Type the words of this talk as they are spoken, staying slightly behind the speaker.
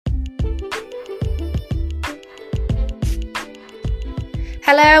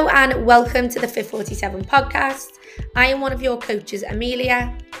Hello and welcome to the Fit 47 podcast. I am one of your coaches,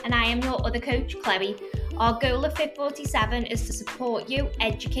 Amelia. And I am your other coach, Chloe. Our goal of Fit 47 is to support you,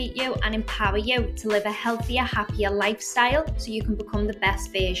 educate you and empower you to live a healthier, happier lifestyle so you can become the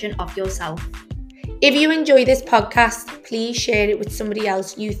best version of yourself. If you enjoy this podcast, please share it with somebody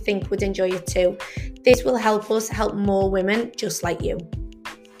else you think would enjoy it too. This will help us help more women just like you.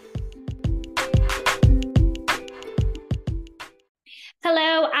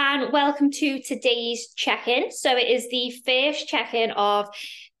 Hello and welcome to today's check-in. So it is the first check-in of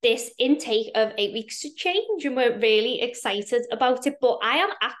this intake of 8 weeks to change and we're really excited about it. But I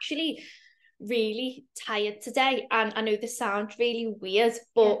am actually really tired today and I know this sounds really weird,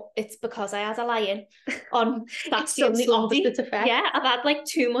 but it's because I had a lie-in on Saturday and Sunday. Yeah, I've had like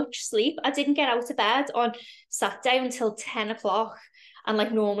too much sleep. I didn't get out of bed on Saturday until 10 o'clock. And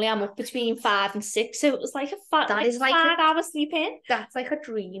like normally I'm up between 5 and 6, so it was like a 5 hour sleep in. That's like a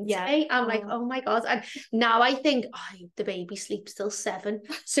dream to me. I'm like, oh my God. And now I think, the baby sleeps till 7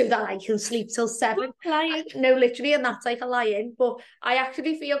 so that I can sleep till 7. No, literally, and that's like a lie-in. But I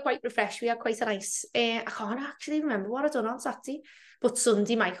actually feel quite refreshed. We had quite a nice, I can't actually remember what I'd done on Saturday. But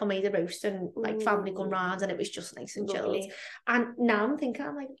Sunday, Michael made a roast and like family come round and it was just nice and chilled. And now I'm thinking,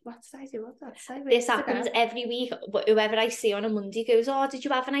 I'm like, what did I do? This happens every week. Whoever I see on a Monday goes, oh, did you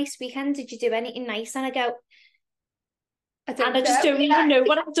have a nice weekend? Did you do anything nice? And I go, I just don't even know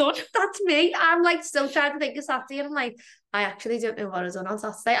what I've done. That's me. I'm like still trying to think of Saturday and I'm like, I actually don't know what I've done on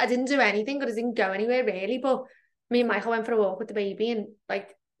Saturday. I didn't do anything, but I didn't go anywhere really. But me and Michael went for a walk with the baby and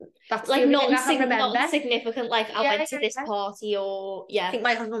like, that's like not significant, like I went to this party or I think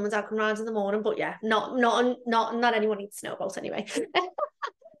Michael's mum and dad come round in the morning, but not anyone needs to know about anyway.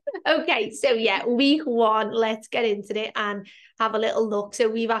 Okay, so week 1, let's get into it and have a little look. So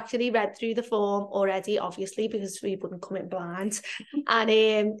we've actually read through the form already, obviously, because we wouldn't come in blind.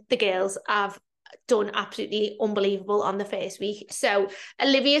 And the girls have done absolutely unbelievable on the first week. So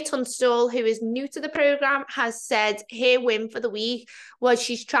Olivia Tunstall, who is new to the programme, has said her win for the week was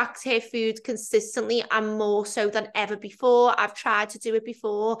she's tracked her food consistently and more so than ever before. I've tried to do it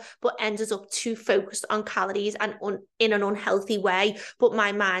before, but ended up too focused on calories and in an unhealthy way. But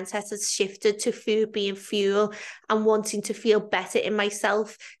my mindset has shifted to food being fuel and wanting to feel better in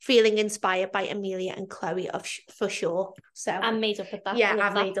myself, feeling inspired by Amelia and Chloe for sure. So I'm made up with that. Yeah,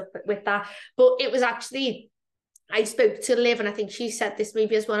 I've made up with that. But it was actually, I spoke to Liv and I think she said this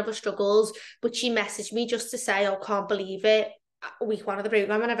maybe as one of her struggles, but she messaged me just to say, oh, can't believe it, week 1 of the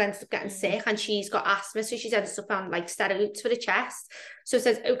programme and I've ended up getting sick and she's got asthma, so she's ended up on like steroids for the chest. So it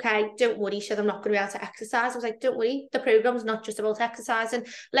says, okay, don't worry, she said, I'm not going to be able to exercise. I was like, don't worry, the programme's not just about exercising,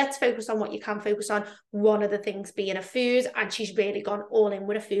 let's focus on what you can focus on, one of the things being a food, and she's really gone all in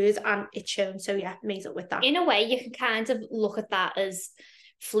with a food and it's shown. So yeah, made up with that. In a way you can kind of look at that as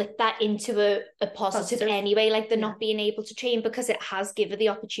flip that into a positive anyway, like they're not being able to train because it has given the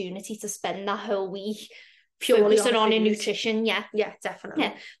opportunity to spend that whole week purely on nutrition. Yeah,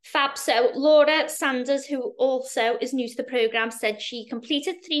 definitely. Fab. So Laura Sanders, who also is new to the programme, said she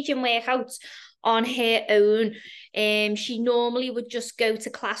completed 3 gym workouts on her own. She normally would just go to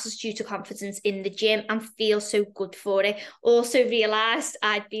classes due to confidence in the gym and feel so good for it. Also realised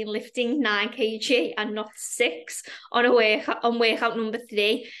I'd been lifting 9 kg and not 6 on workout number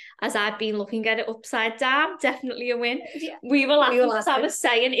 3, as I've been looking at it upside down. Definitely a win. Yeah. We were laughing because I was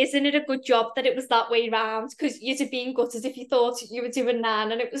saying, isn't it a good job that it was that way round? Because you'd have been gutted if you thought you were doing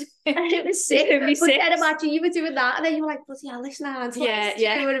 9 and it was 6. But then imagine you were doing that and then you were like, bloody hell, this 9. Yeah.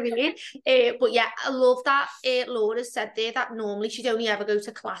 You know what I mean? But yeah, I love that Laura said there that normally she'd only ever go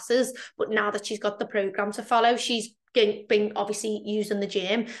to classes, but now that she's got the programme to follow, she's been obviously using the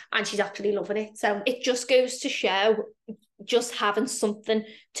gym and she's actually loving it. So it just goes to show, just having something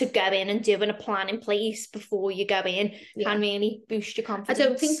to go in and doing a plan in place before you go in can really boost your confidence. I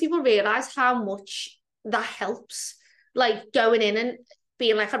don't think people realise how much that helps, like going in and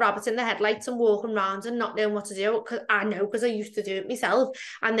being like a rabbit in the headlights and walking around and not knowing what to do, because I used to do it myself,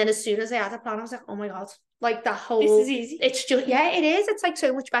 and then as soon as I had a plan I was like, oh my God, like that whole, this is easy. It's just, it is, it's like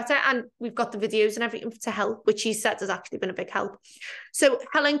so much better, and we've got the videos and everything to help, which she said has actually been a big help. So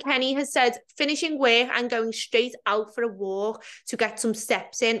Helen Kenny has said, finishing work and going straight out for a walk to get some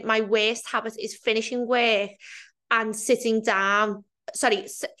steps in. My worst habit is finishing work and finishing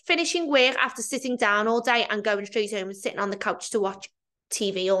work after sitting down all day and going straight home and sitting on the couch to watch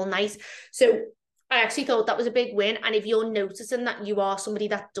TV all night. So I actually thought that was a big win. And if you're noticing that you are somebody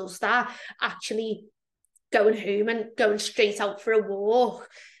that does that, actually going home and going straight out for a walk,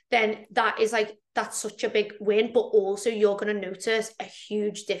 then that's such a big win. But also you're going to notice a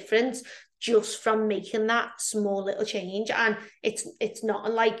huge difference just from making that small little change. And it's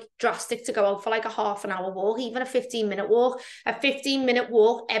not like drastic to go out for like a half an hour walk, even a 15-minute walk. A 15-minute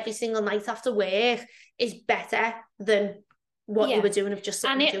walk every single night after work is better than what you were doing of just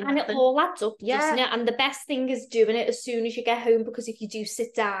sitting and it all adds up, doesn't it? And the best thing is doing it as soon as you get home, because if you do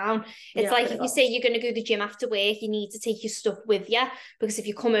sit down, it's like if you say you're going to go to the gym after work, you need to take your stuff with you, because if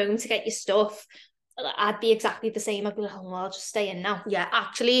you come home to get your stuff, I'd be exactly the same. I'd be like, oh, well, I'll just stay in now. Yeah,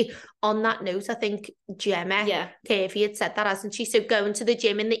 actually, on that note, I think Gemma Kirby had said that, hasn't she? So going to the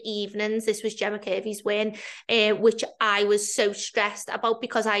gym in the evenings, this was Gemma Kirby's win, which I was so stressed about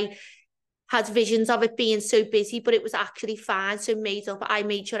because I had visions of it being so busy, but it was actually fine. So I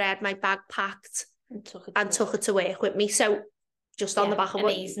made sure I had my bag packed and took it to work with me. So just on the back of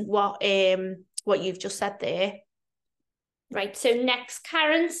what you've just said there. Right, so next,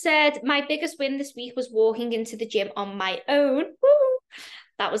 Karen said, my biggest win this week was walking into the gym on my own. Woo!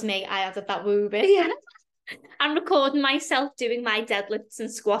 That was me. I added that woo bit. Yeah. And recording myself doing my deadlifts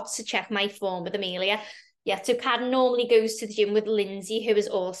and squats to check my form with Amelia. Yeah, so Karen normally goes to the gym with Lindsay, who is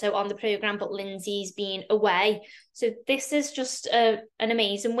also on the programme, but Lindsay's been away. So this is just an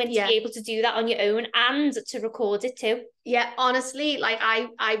amazing win to be able to do that on your own and to record it too. Yeah, honestly, like I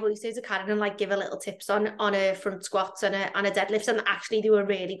always say to Karen and like give her little tips on a front squats and a deadlifts, and actually they were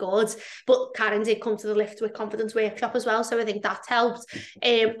really good. But Karen did come to the Lift with Confidence workshop as well, so I think that helped.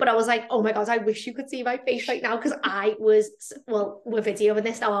 But I was like, oh my God, I wish you could see my face right now, because I was, well, we're videoing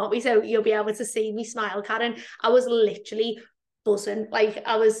this now, aren't we? So you'll be able to see me smile, Karen. I was literally buzzing, like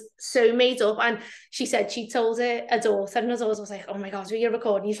I was so made up. And she said she told her daughter, and her daughter was like, oh my God, you're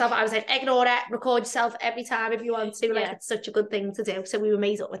recording yourself. I was like, ignore it, record yourself every time if you want to. Like it's such a good thing to do. So we were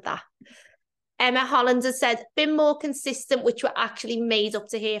made up with that. Emma Holland has said, been more consistent, which were actually made up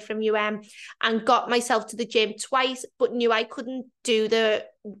to hear from you, and got myself to the gym twice, but knew I couldn't do the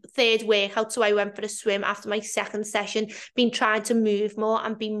third workout, so I went for a swim after my second session. Been trying to move more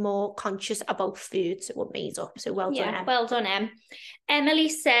and be more conscious about food, so we're made up. So well done, Em. Well done, Em. Emily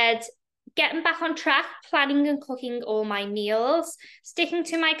said, getting back on track, planning and cooking all my meals, sticking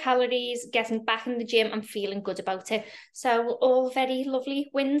to my calories, getting back in the gym and feeling good about it. So all very lovely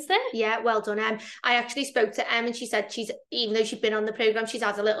wins there. Yeah, well done, Em. I actually spoke to Em and she said even though she'd been on the programme, she's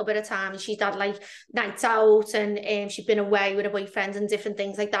had a little bit of time and she's had like nights out and she'd been away with her boyfriend and different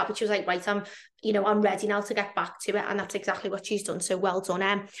things like that. But she was like, right, I'm ready now to get back to it. And that's exactly what she's done. So well done,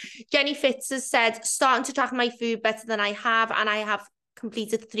 Em. Jenny Fitz has said, starting to track my food better than I have, and I have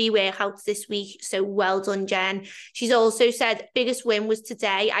completed 3 workouts this week, so well done, Jen. She's also said, biggest win was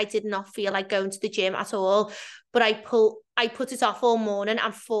today. I did not feel like going to the gym at all, but I put it off all morning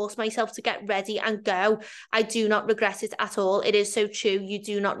and forced myself to get ready and go. I do not regret it at all. It is so true. You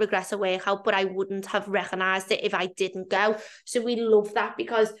do not regret a workout, but I wouldn't have recognised it if I didn't go. So we love that,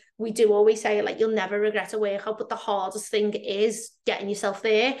 because we do always say, like, you'll never regret a workout, but the hardest thing is getting yourself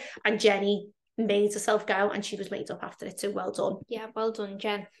there. And Jenny made herself go and she was made up after it, so well done. Yeah, well done,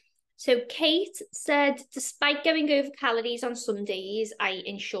 Jen. So Kate said, despite going over calories on some days, I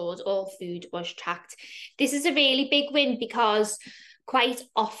ensured all food was tracked. This is a really big win, because quite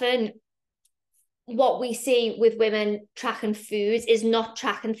often what we see with women tracking food is not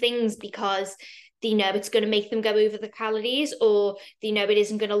tracking things because they know it's going to make them go over the calories, or they know it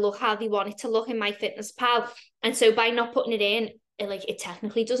isn't going to look how they want it to look in MyFitnessPal. And so by not putting it in, it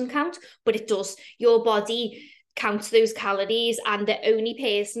technically doesn't count, but it does. Your body counts those calories, and the only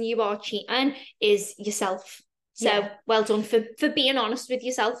person you are cheating is yourself. So well done for being honest with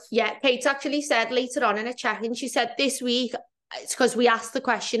yourself. Yeah, Kate actually said later on in a check-in, she said this week, it's because we asked the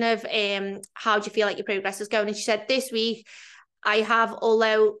question of how do you feel like your progress is going, and she said this week I have,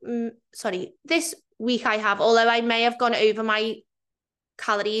 although I may have gone over my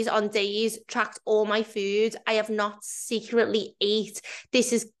calories on days, tracked all my food, I have not secretly ate.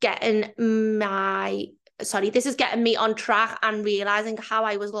 This is getting me on track and realizing how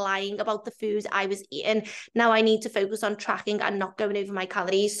I was lying about the food I was eating. Now I need to focus on tracking and not going over my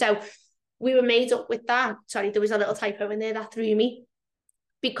calories. So we were made up with that. Sorry, there was a little typo in there that threw me,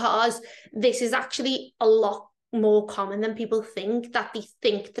 because this is actually a lot more common than people think, that they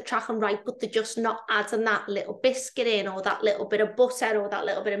think they're tracking right, but they're just not adding that little biscuit in, or that little bit of butter, or that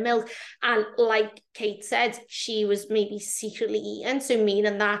little bit of milk. And like Kate said, she was maybe secretly eating, so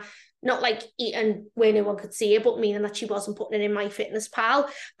meaning that not like eating where no one could see her, but meaning that she wasn't putting it in MyFitnessPal.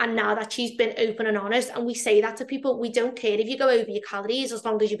 And now that she's been open and honest, and we say that to people, we don't care if you go over your calories as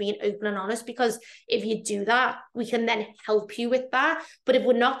long as you're being open and honest, because if you do that, we can then help you with that. But if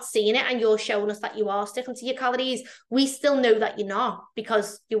we're not seeing it and you're showing us that you are sticking to your calories, we still know that you're not,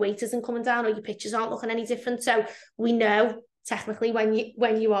 because your weight isn't coming down or your pictures aren't looking any different. So we know technically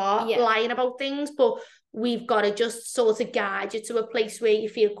when you are lying about things, but we've got to just sort of guide you to a place where you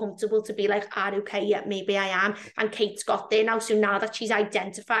feel comfortable to be like, okay, yeah, maybe I am. And Kate's got there now. So now that she's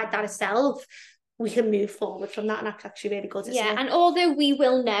identified that herself, we can move forward from that. And that's actually really good, isn't it? And although we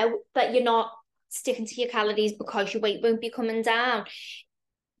will know that you're not sticking to your calories because your weight won't be coming down,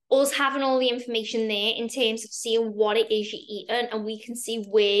 us having all the information there in terms of seeing what it is you're eating, and we can see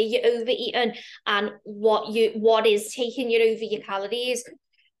where you're overeating and what is taking you over your calories,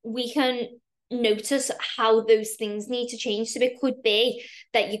 we can notice how those things need to change. So it could be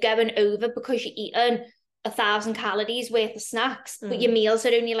that you're going over because you're eating 1,000 calories worth of snacks, but your meals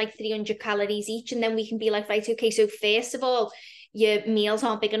are only like 300 calories each. And then we can be like, right, okay, so first of all, your meals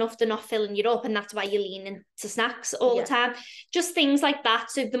aren't big enough, they're not filling you up, and that's why you're leaning to snacks all the time. Just things like that.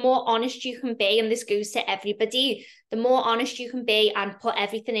 So the more honest you can be, and this goes to everybody, the more honest you can be and put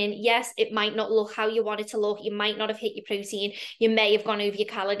everything in. Yes, it might not look how you want it to look. You might not have hit your protein. You may have gone over your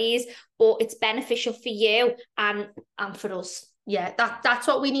calories, but it's beneficial for you and for us. Yeah, that's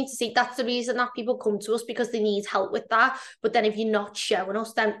what we need to see. That's the reason that people come to us, because they need help with that. But then if you're not showing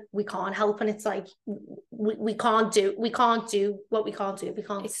us, then we can't help. And it's like, we can't do what we can't do if we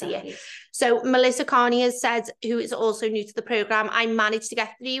can't see it. So Melissa Carney has said, who is also new to the program, I managed to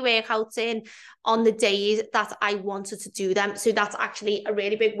get 3 workouts in on the days that I wanted to do them. So that's actually a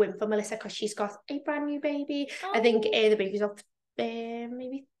really big win for Melissa, because she's got a brand new baby. I think the baby's up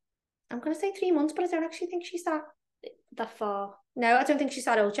maybe, I'm going to say 3 months, but I don't actually think she's that far. No, I don't think she's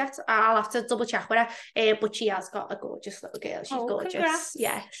that old yet. I'll have to double check with her. But she has got a gorgeous little girl. She's gorgeous. Congrats.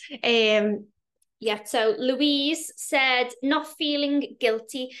 Yeah. So Louise said, not feeling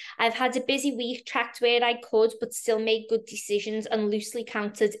guilty. I've had a busy week, tracked where I could, but still made good decisions and loosely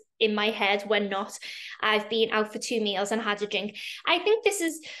counted in my head when not. I've been out for 2 meals and had a drink. I think this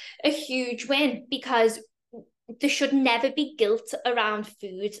is a huge win, because there should never be guilt around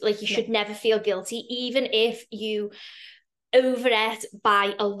food. Like, you should never feel guilty, even if you overate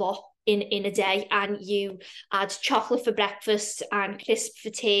by a lot in a day, and you had chocolate for breakfast and crisp for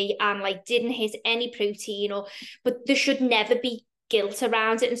tea and like didn't hit any protein, but there should never be guilt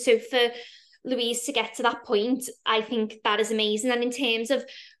around it. And so for Louise to get to that point, I think that is amazing. And in terms of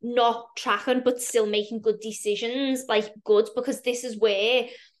not tracking but still making good decisions, like, good, because this is where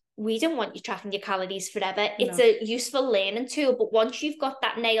we don't want you tracking your calories forever. It's a useful learning tool, but once you've got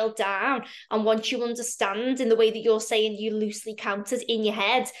that nailed down, and once you understand in the way that you're saying you loosely counted in your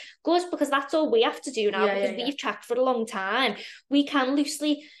head, good, because that's all we have to do now, because we've tracked for a long time. We can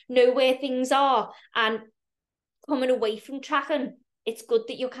loosely know where things are, and coming away from tracking, it's good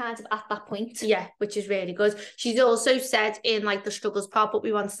that you're kind of at that point. Yeah, which is really good. She's also said in like the struggles part, but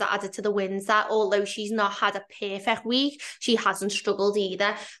we wanted to add it to the wins, that although she's not had a perfect week, she hasn't struggled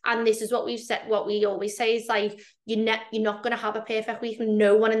either. And this is what we've said, what we always say is like, you're not going to have a perfect week.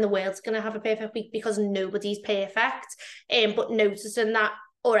 No one in the world's going to have a perfect week, because nobody's perfect. But noticing that,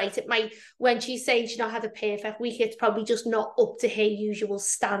 all right, it might, when she's saying she's not had a perfect week, it's probably just not up to her usual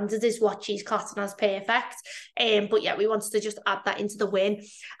standard is what she's classing as perfect. But yeah, we wanted to just add that into the win.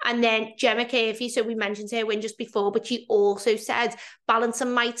 And then Gemma Curfew, so we mentioned her win just before, but she also said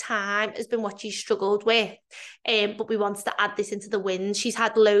balancing my time has been what she's struggled with. But we wanted to add this into the wins. She's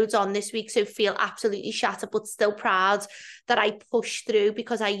had loads on this week, so feel absolutely shattered, but still proud that I pushed through,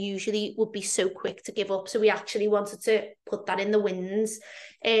 because I usually would be so quick to give up. So we actually wanted to put that in the wins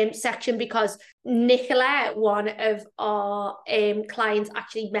section, because Nicola, one of our clients,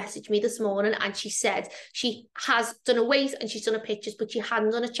 actually messaged me this morning, and she said she has done a weight and she's done a pictures, but she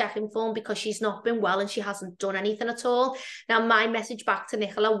hadn't done a check-in form because she's not been well and she hasn't done anything at all. Now, my message back to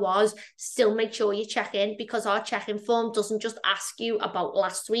Nicola was, still make sure you check in, because our check-in form doesn't just ask you about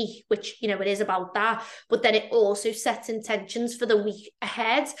last week, which, you know, it is about that, but then it also sets intentions for the week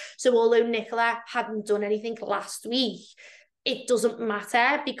ahead. So although Nicola hadn't done anything last week, it doesn't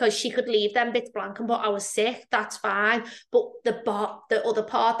matter, because she could leave them bits blank and put I was sick, that's fine. But the other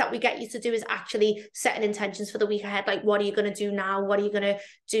part that we get you to do is actually setting intentions for the week ahead. Like, what are you going to do now? What are you going to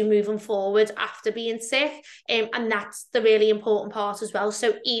do moving forward after being sick? And that's the really important part as well.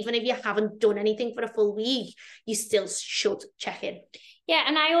 So even if you haven't done anything for a full week, you still should check in. Yeah,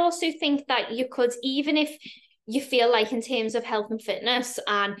 and I also think that you could, even if you feel like in terms of health and fitness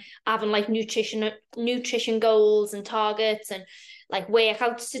and having like nutrition goals and targets and like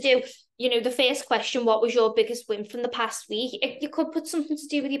workouts to do, you know, the first question, what was your biggest win from the past week? You could put something to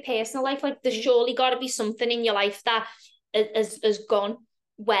do with your personal life. Like, there's surely got to be something in your life that has gone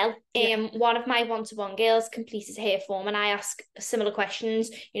well. One of my one-to-one girls completed her form, and I asked similar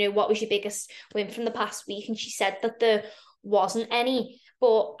questions, you know, what was your biggest win from the past week? And she said that there wasn't any,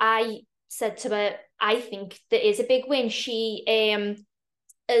 but I said to her, I think there is a big win. She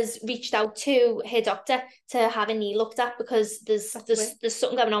has reached out to her doctor to have a knee looked at because there's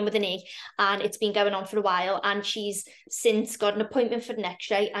something going on with the knee, and it's been going on for a while, and she's since got an appointment for an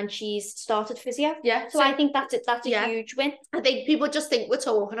x-ray, and she's started physio. Yeah. So I think that's a huge win. I think people just think we're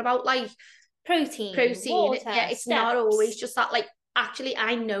talking about like protein, water, yeah, it's steps. not always just that. Like, actually,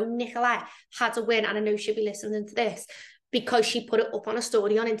 I know Nicola had a win, and I know she'll be listening to this, because she put it up on a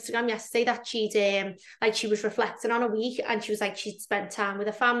story on Instagram yesterday that she'd like, she was reflecting on a week, and she was like, she'd spent time with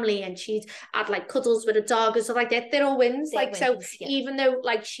her family, and she'd had like cuddles with a dog and stuff like that. They're all wins. They're like wins, so yeah. Even though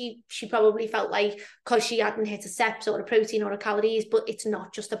like she probably felt like, because she hadn't hit a steps or a protein or a calories, but it's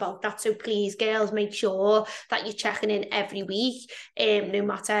not just about that. So please, girls, make sure that you're checking in every week, no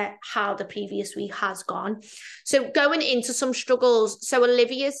matter how the previous week has gone. So going into some struggles, so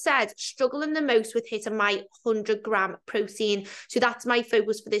Olivia said, struggling the most with hitting my 100-gram protein. So that's my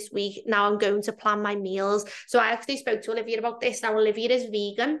focus for this week. Now I'm going to plan my meals. So I actually spoke to Olivia about this. Now Olivia is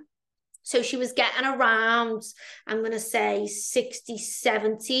vegan. So she was getting around, I'm going to say 60,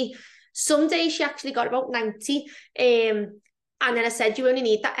 70. Some days she actually got about 90. And then I said, you only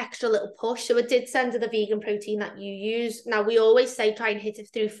need that extra little push. So I did send her the vegan protein that you use. Now, we always say try and hit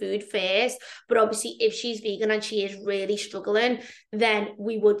it through food first. But obviously, if she's vegan and she is really struggling, then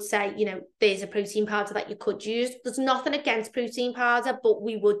we would say, you know, there's a protein powder that you could use. There's nothing against protein powder, but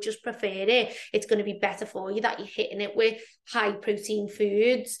we would just prefer it. It's going to be better for you that you're hitting it with high protein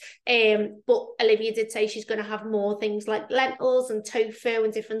foods. But Olivia did say she's going to have more things like lentils and tofu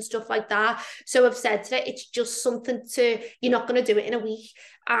and different stuff like that. So I've said to her, it's just something to, you're not going to do it in a week,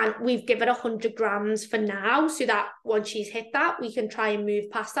 and we've given 100 grams for now, so that once she's hit that, we can try and move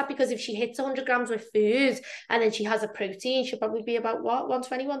past that. Because if she hits 100 grams with food and then she has a protein, she'll probably be about what,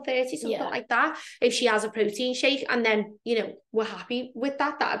 120, 130, something like that, if she has a protein shake. And then, you know, we're happy with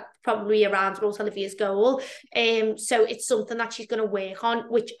that. That'd probably around about Olivia's goal. So it's something that she's going to work on,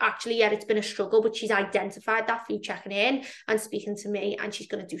 which actually, yeah, it's been a struggle, but she's identified that through checking in and speaking to me, and she's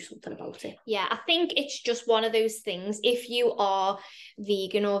going to do something about it. Yeah, I think it's just one of those things. If you are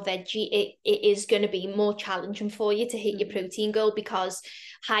vegan or veggie, it is going to be more challenging for you to hit your protein goal, because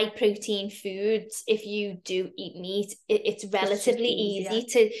high protein foods, if you do eat meat, it's relatively easy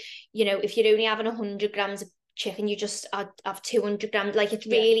to, you know, if you're only having 100 grams of chicken, you just have 200 grams. Like, it's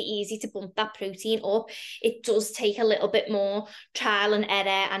really easy to bump that protein up. It does take a little bit more trial and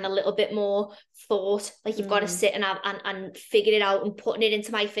error and a little bit more thought. Like, you've got to sit and figure it out and putting it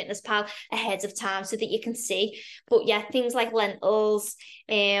into MyFitnessPal ahead of time so that you can see. But yeah, things like lentils,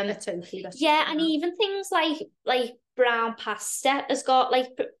 and even things like brown pasta has got like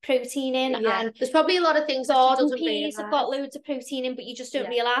protein in, and there's probably a lot of things. Garden peas have got loads of protein in, but you just don't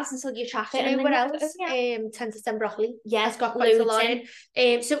realise until you track it. You know what else? 10% broccoli. It's got quite a lot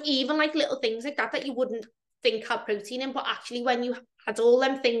in. So even like little things like that you wouldn't think had protein in, but actually when you add all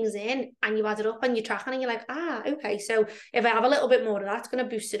them things in and you add it up and you track it, and you're like, okay, so if I have a little bit more of that, it's going to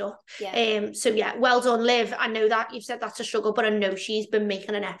boost it up. So yeah, well done, Liv. I know that you've said that's a struggle, but I know she's been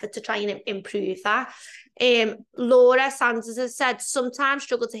making an effort to try and improve that. Laura Sanders has said, sometimes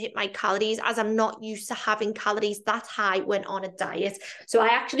struggle to hit my calories as I'm not used to having calories that high when on a diet. So I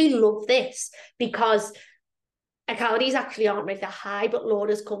actually love this, because her calories actually aren't really that high, but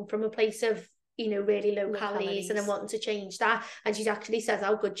Laura's come from a place of, you know, really low calories and then wanting to change that. And she's actually says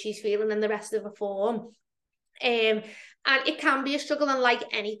how good she's feeling in the rest of her form. And it can be a struggle, and like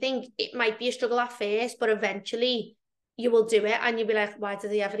anything, it might be a struggle at first, but eventually you will do it, and you'll be like, why do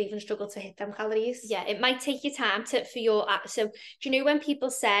they ever even struggle to hit them calories? Yeah, it might take you time so do you know when people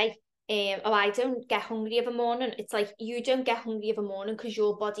say, I don't get hungry of a morning? It's like, you don't get hungry of a morning because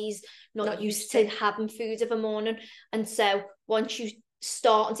your body's not used to having food of a morning. And so once you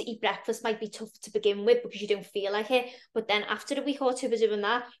starting to eat breakfast might be tough to begin with because you don't feel like it, but then after a week or two of doing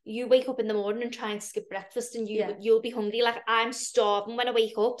that, you wake up in the morning and try and skip breakfast, and you'll be hungry. Like, I'm starving when I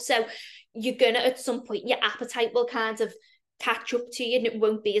wake up, so you're gonna, at some point, your appetite will kind of catch up to you, and it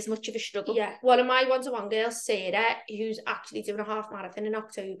won't be as much of a struggle. One of my one-to-one girls, Sarah, who's actually doing a half marathon in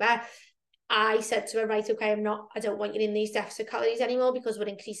October, I said to her, right, okay, I don't want you in these deficit calories anymore, because we're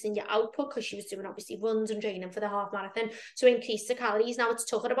increasing your output, because she was doing obviously runs and training for the half marathon. So increase the calories. Now it's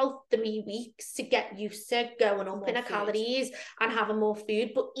took her about 3 weeks to get used to going up in her calories and having more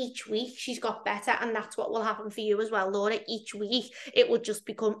food. But each week she's got better, and that's what will happen for you as well, Laura. Each week it will just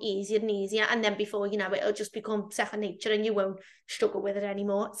become easier and easier, and then before you know it, it'll just become second nature and you won't struggle with it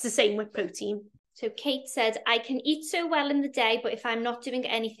anymore. It's the same with protein. So Kate said, I can eat so well in the day, but if I'm not doing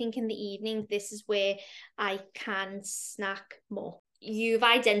anything in the evening, this is where I can snack more. You've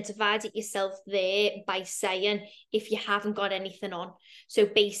identified it yourself there by saying, if you haven't got anything on. So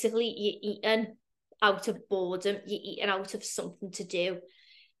basically, you're eating out of boredom, you're eating out of something to do.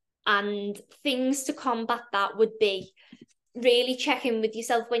 And things to combat that would be really check in with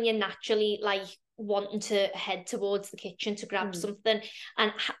yourself when you're naturally like wanting to head towards the kitchen to grab something,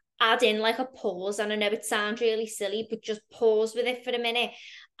 and add in like a pause. And I know it sounds really silly, but just pause with it for a minute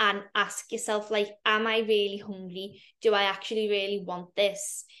and ask yourself, like, am I really hungry? Do I actually really want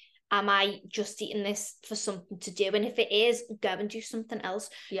this? Am I just eating this for something to do? And if it is, go and do something else.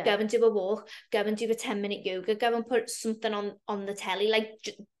 Yeah. Go and do a walk. Go and do a 10-minute yoga. Go and put something on the telly. Like,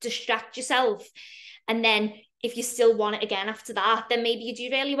 distract yourself. And then if you still want it again after that, then maybe you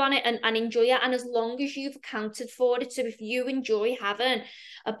do really want it and enjoy it. And as long as you've accounted for it, so if you enjoy having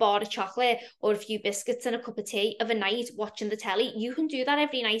a bar of chocolate or a few biscuits and a cup of tea of a night watching the telly, you can do that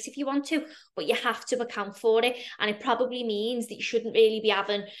every night if you want to, but you have to account for it. And it probably means that you shouldn't really be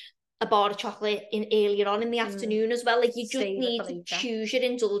having a bar of chocolate in earlier on in the afternoon as well. Like, you just need to choose your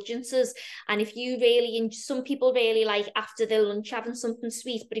indulgences. And if you really, and some people really like after their lunch having something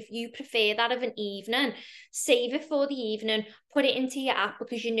sweet, but if you prefer that of an evening, save it for the evening, put it into your app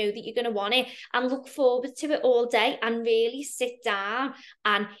because you know that you're going to want it, and look forward to it all day, and really sit down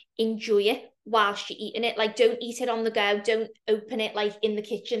and enjoy it whilst you're eating it. Like, don't eat it on the go. Don't open it like in the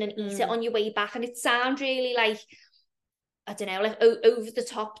kitchen and eat it on your way back. And it sounds really like, I don't know, like over the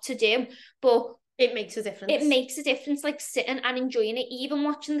top to do, but it makes a difference. It makes a difference, like sitting and enjoying it. Even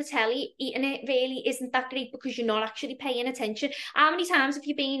watching the telly, eating it really isn't that great because you're not actually paying attention. How many times have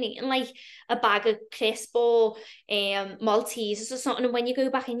you been eating like a bag of crisp or Maltesers or something, and when you go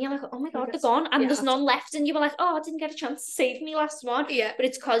back in, you're like, oh my God, they're gone, and there's none left, and you were like, oh, I didn't get a chance to save me last one. Yeah. But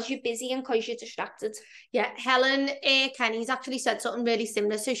it's because you're busy and because you're distracted. Yeah, Helen Kenny's actually said something really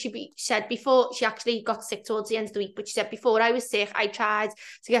similar. So she said before, she actually got sick towards the end of the week, but she said before I was sick, I tried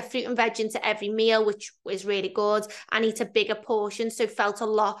to get fruit and veg into every meal, which was really good, and eat a bigger portion, so felt a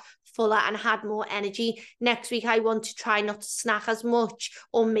lot fuller and had more energy. Next week, I want to try not to snack as much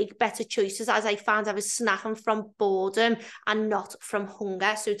or make better choices, as I found I was snacking from boredom and not from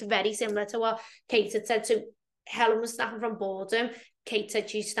hunger. So it's very similar to what Kate had said. So Helen was snacking from boredom. Kate said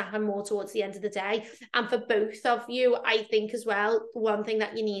she's snacking more towards the end of the day. And for both of you, I think as well, one thing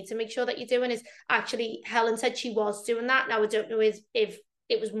that you need to make sure that you're doing is actually, Helen said she was doing that. Now, I don't know if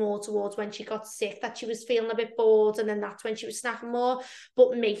it was more towards when she got sick that she was feeling a bit bored, and then that's when she was snacking more.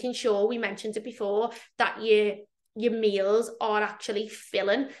 But making sure, we mentioned it before, that your meals are actually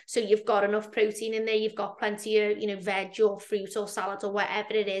filling. So you've got enough protein in there, you've got plenty of, veg or fruit or salad or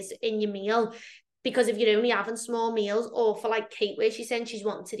whatever it is in your meal. Because if you're only having small meals, or for like Kate, where she's saying she's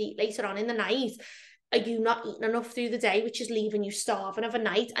wanting to eat later on in the night, are you not eating enough through the day, which is leaving you starving of a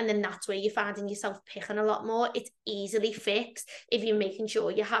night? And then that's where you're finding yourself picking a lot more. It's easily fixed if you're making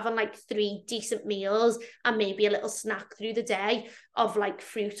sure you're having like 3 decent meals and maybe a little snack through the day of like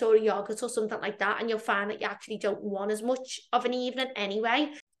fruit or yogurt or something like that. And you'll find that you actually don't want as much of an evening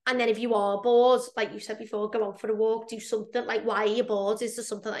anyway. And then if you are bored, like you said before, go out for a walk, do something. Like, why are you bored? Is there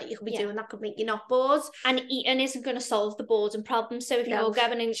something that you could be doing that could make you not bored? And eating isn't going to solve the boredom problem. So if you're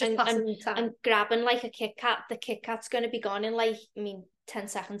going and grabbing like a Kit Kat, the Kit Kat's going to be gone in 10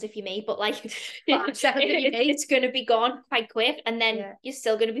 seconds if you may, but like 5 seconds it's going to be gone quite quick, and then you're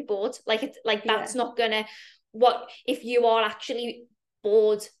still going to be bored. That's not going to, what if you are actually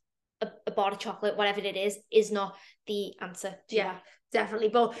bored, a bar of chocolate, whatever it is not the answer to that. Definitely.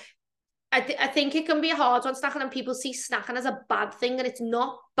 But I think it can be a hard one, snacking, and people see snacking as a bad thing, and it's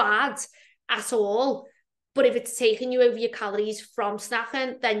not bad at all. But if it's taking you over your calories from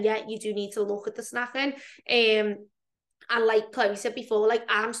snacking, then you do need to look at the snacking. And like Chloe said before, like,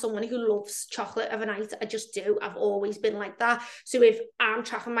 I'm someone who loves chocolate of a night. I just do. I've always been like that. So if I'm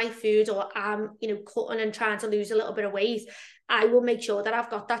tracking my food, or I'm, cutting and trying to lose a little bit of weight, I will make sure that I've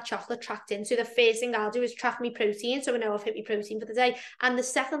got that chocolate tracked in. So the first thing I'll do is track my protein, so I know I've hit my protein for the day. And the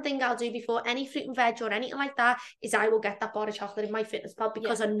second thing I'll do before any fruit and veg or anything like that is I will get that bar of chocolate in my fitness pal,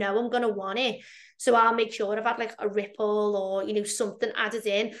 because I know I'm going to want it. So I'll make sure I've had like a ripple or, something added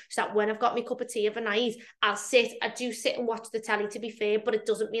in, so that when I've got my cup of tea of a night, I do sit and watch the telly, to be fair, but it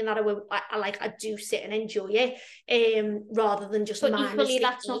doesn't mean that I do sit and enjoy it, rather than just. But equally,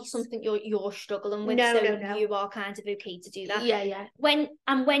 that's not something you're struggling with. No. You are kind of okay to do that. Yeah.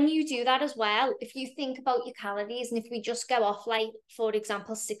 When you do that as well, if you think about your calories, and if we just go off, like, for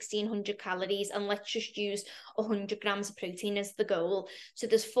example, 1,600 calories, and let's just use 100 grams of protein as the goal. So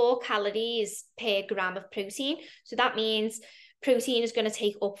there's 4 calories per gram of protein. So that means protein is going to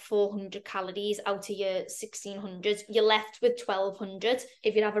take up 400 calories out of your 1,600. You're left with 1,200.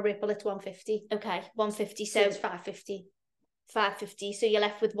 If you have a ripple, it's 150. Okay, 150. So it's 550. 550, so you're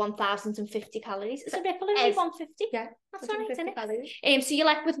left with 1,050 calories. Is a ripple only 150? Yeah, that's all right, isn't it? Calories. So you're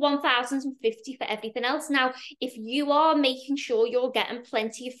left with 1,050 for everything else. Now, if you are making sure you're getting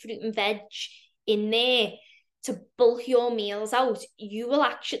plenty of fruit and veg in there to bulk your meals out, you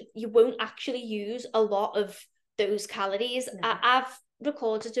won't actually use a lot of those calories. No. I've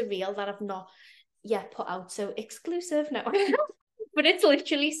recorded a reel that I've not yet put out, so exclusive now. But it's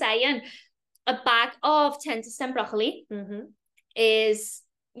literally saying a bag of 10 to 10 broccoli is,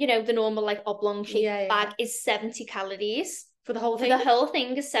 you know, the normal like oblong shaped bag is 70 calories. For the whole thing? For the whole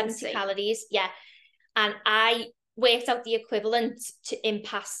thing is 70 calories, yeah. And I worked out the equivalent in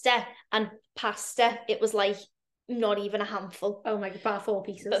pasta, and pasta, it was like not even a handful. Oh my God, about 4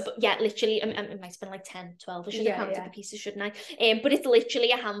 pieces. But yeah, literally, it might have been like 10, 12. I should have counted the pieces, shouldn't I? But it's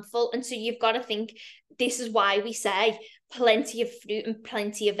literally a handful. And so you've got to think, this is why we say plenty of fruit and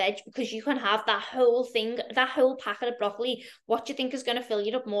plenty of veg, because you can have that whole thing, that whole packet of broccoli. What do you think is going to fill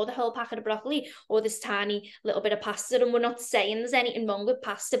you up more, the whole packet of broccoli or this tiny little bit of pasta? And we're not saying there's anything wrong with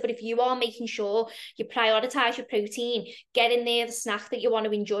pasta, but if you are making sure you prioritize your protein, get in there the snack that you want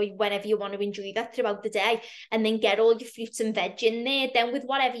to enjoy whenever you want to enjoy that throughout the day, and then get all your fruits and veg in there, then with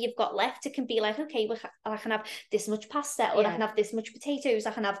whatever you've got left, it can be like, okay, well, I can have this much pasta, or I can have this much potatoes,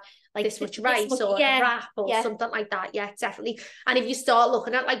 I can have like this much rice or a wrap or something like that. Yeah, definitely. And if you start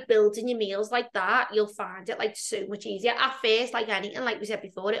looking at like building your meals like that, you'll find it like so much easier. At first, like anything, like we said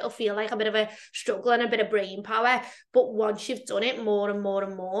before, it'll feel like a bit of a struggle and a bit of brain power, but once you've done it more and more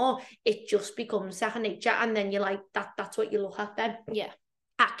and more, it just becomes second nature, and then you're like, that's what you look at then. Yeah.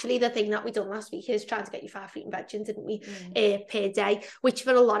 Actually, the thing that we done last week is trying to get you 5 fruit and veg in, didn't we, per day, which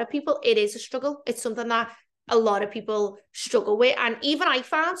for a lot of people, it is a struggle. It's something that a lot of people struggle with. And even I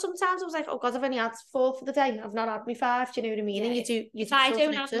found sometimes I was like, oh God, I've only had 4 for the day. I've not had my 5. Do you know what I mean? Yeah. And if I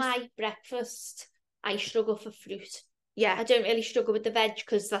don't have my breakfast, I struggle for fruit. Yeah. I don't really struggle with the veg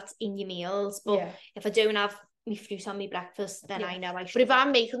because that's in your meals. But if I don't have my fruit on my breakfast, then I know I should. But if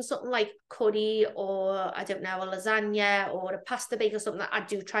I'm making something like curry or, I don't know, a lasagna or a pasta bake or something, I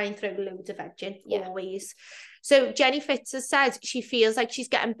do try and throw loads of veg in, always. So Jenny Fitz has said she feels like she's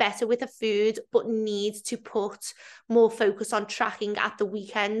getting better with her food, but needs to put more focus on tracking at the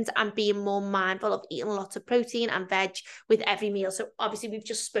weekend and being more mindful of eating lots of protein and veg with every meal. So obviously we've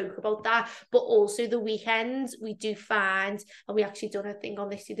just spoke about that, but also the weekends we do find, and we actually done a thing on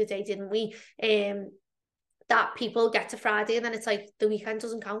this the other day, didn't we? That people get to Friday and then it's like the weekend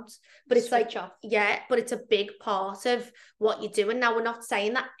doesn't count, but it's switch off. But it's a big part of what you're doing. Now, we're not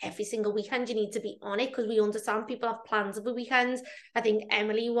saying that every single weekend you need to be on it, because we understand people have plans of the weekends. I think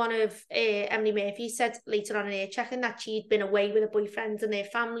Emily Murphy said later on in her check-in that she'd been away with her boyfriend and their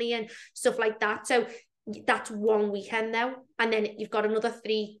family and stuff like that. So that's one weekend now, and then you've got another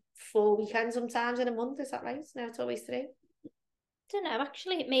 3-4 weekends sometimes in a month. Is that right? No, it's always 3. Don't know,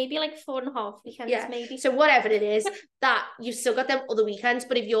 actually, maybe like 4.5 weekends, maybe. So whatever it is, that you've still got them other weekends,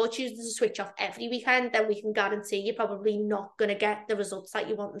 but if you're choosing to switch off every weekend, then we can guarantee you're probably not going to get the results that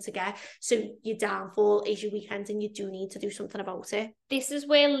you want to get. So your downfall is your weekend, and you do need to do something about it. This is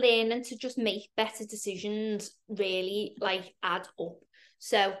where learning to just make better decisions really like add up.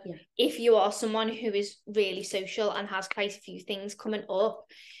 So if you are someone who is really social and has quite a few things coming up,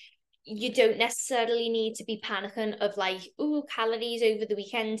 you don't necessarily need to be panicking of like, oh, calories over the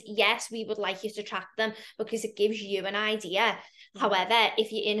weekend. Yes, we would like you to track them because it gives you an idea. However,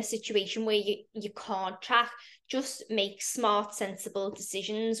 if you're in a situation where you can't track, just make smart, sensible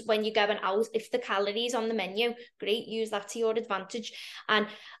decisions when you're going out. If the calories on the menu, great, use that to your advantage. And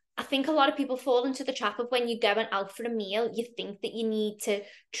I think a lot of people fall into the trap of when you're going out for a meal, you think that you need to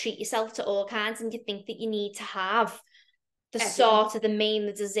treat yourself to all kinds, and you think that you need to have the starter, the main,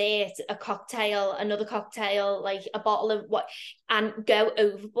 the dessert, a cocktail, another cocktail, like a bottle of what, and go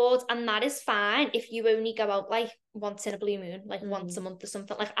overboard. And that is fine if you only go out like once in a blue moon, like once a month or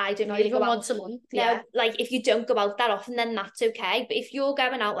something. Like I don't really go out once a month. No, like if you don't go out that often, then that's okay. But if you're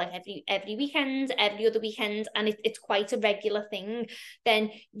going out like every weekend, every other weekend, and it's quite a regular thing,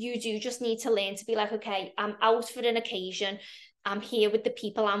 then you do just need to learn to be like, okay, I'm out for an occasion. I'm here with the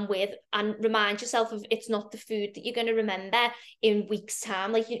people I'm with, and remind yourself of it's not the food that you're going to remember in weeks'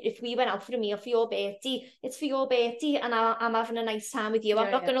 time. Like if we went out for a meal for your birthday, it's for your birthday, and I'm having a nice time with you. I'm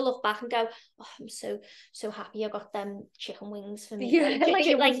not going to look back and go, oh, I'm so happy I got them chicken wings for me.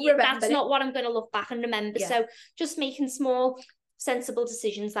 That's not what I'm going to look back and remember. So just making small, sensible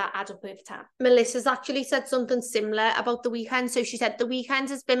decisions that add up over time. Melissa's actually said something similar about the weekend. So she said, the weekend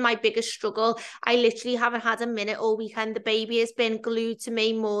has been my biggest struggle. I literally haven't had a minute all weekend. The baby has been glued to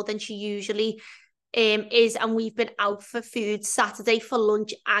me more than she usually and we've been out for food Saturday for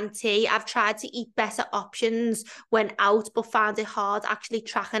lunch and tea. I've tried to eat better options when out, but found it hard actually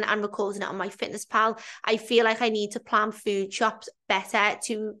tracking and recording it on my Fitness Pal. I feel like I need to plan food shops better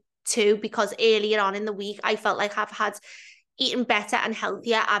too, because earlier on in the week I felt like I've had eaten better and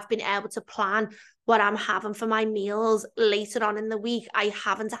healthier. I've been able to plan what I'm having for my meals later on in the week. I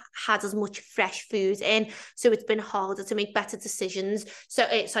haven't had as much fresh food in, so it's been harder to make better decisions. So,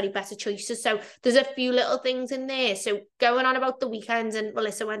 better choices. So there's a few little things in there. So going on about the weekend, and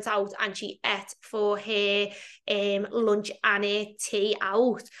Melissa went out and she ate for her lunch and her tea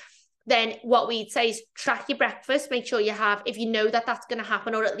out. Then what we'd say is track your breakfast. Make sure you have, if you know that that's going to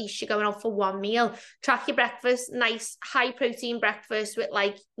happen, or at least you're going out for one meal, track your breakfast. Nice high protein breakfast with,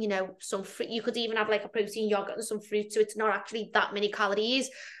 like, you know, some fruit. You could even have like a protein yogurt and some fruit, so it's not actually that many calories,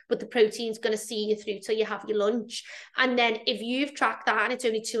 but the protein's going to see you through till you have your lunch. And then if you've tracked that and it's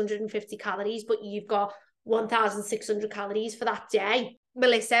only 250 calories, but you've got 1,600 calories for that day,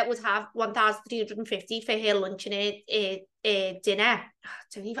 Melissa would have 1,350 for her lunch and her dinner.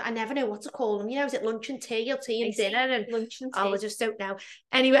 I never know what to call them. You know, is it lunch and tea or tea and dinner? And lunch and tea. I just don't know.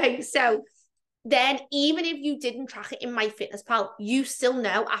 Anyway, so then even if you didn't track it in My Fitness Pal, you still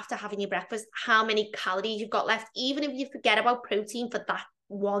know after having your breakfast how many calories you've got left. Even if you forget about protein for that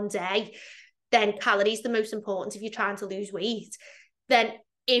one day, then calories are the most important if you're trying to lose weight. Then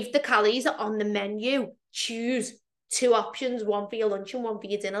if the calories are on the menu, choose two options, one for your lunch and one for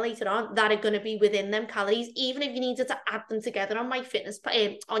your dinner later on, that are going to be within them calories. Even if you needed to add them together on My Fitness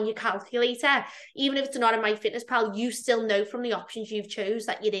on your calculator, even if it's not in My Fitness Pal, you still know from the options you've chose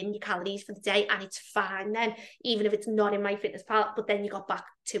that you're in your calories for the day, and it's fine then, even if it's not in My Fitness Pal, but then you got back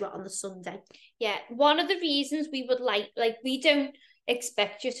to it on the Sunday. Yeah, one of the reasons we would like we don't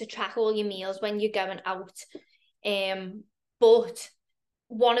expect you to track all your meals when you're going out, but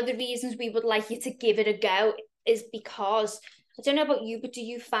one of the reasons we would like you to give it a go is because, I don't know about you, but do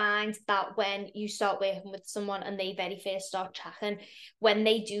you find that when you start working with someone and they very first start tracking, when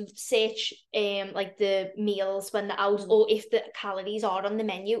they do search like the meals when they're out, or if the calories are on the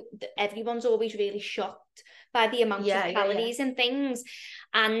menu, everyone's always really shocked by the amount of calories and things.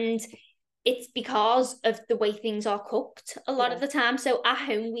 And it's because of the way things are cooked a lot of the time. So at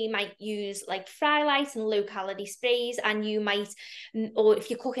home, we might use like fry light and low calorie sprays, and you might, or if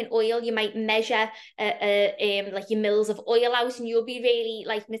you're cooking oil, you might measure like your mils of oil out, and you'll be really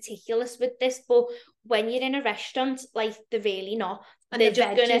like meticulous with this. But when you're in a restaurant, like, they're really not. And they're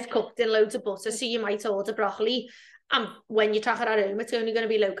just veggies cooked in loads of butter. So you might order broccoli, and when you track it at home, it's only going to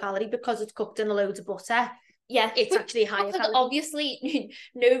be low calorie because it's cooked in a load of butter. Yeah, it's actually higher calorie. Obviously,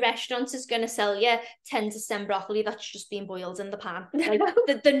 no restaurant is going to sell you 10 to stem broccoli that's just being boiled in the pan. Like,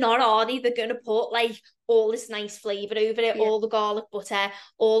 they're not, are they? They're going to put like all this nice flavour over it, all the garlic butter,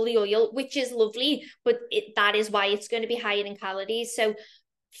 all the oil, which is lovely, but that is why it's going to be higher in calories. So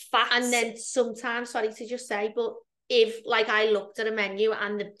fats. And then sometimes, sorry to just say, but if like I looked at a menu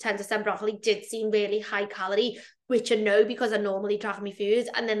and the 10 to stem broccoli did seem really high calorie, which I know because I normally track my foods,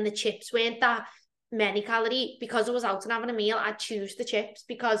 and then the chips weren't that many calorie, because I was out and having a meal, I'd choose the chips,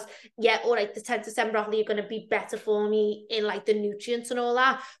 because all right, the 10 to 10 broccoli are going to be better for me in like the nutrients and all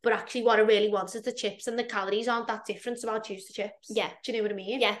that, but actually what I really want is the chips, and the calories aren't that different, so I'll choose the chips. Yeah, do you know what I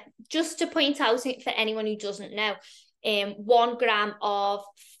mean? Yeah, just to point out for anyone who doesn't know, 1 gram of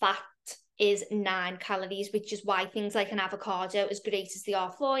fat is 9 calories, which is why things like an avocado, as great as they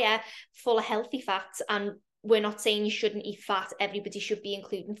are for you, full of healthy fats. And we're not saying you shouldn't eat fat. Everybody should be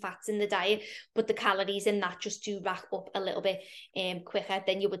including fats in the diet, but the calories in that just do rack up a little bit quicker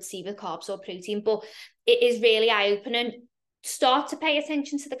than you would see with carbs or protein. But it is really eye-opening. Start to pay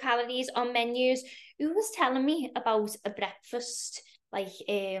attention to the calories on menus. Who was telling me about a breakfast, like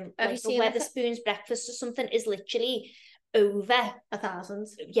a Wetherspoon's breakfast or something, is literally over 1,000.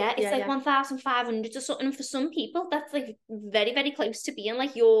 Yeah, it's 1,500 or something. For some people, that's like very, very close to being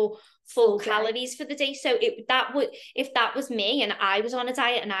like your full calories for the day. So if that was me and I was on a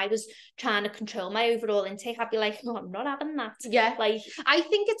diet and I was trying to control my overall intake, I'd be like, no, I'm not having that. Yeah, like, I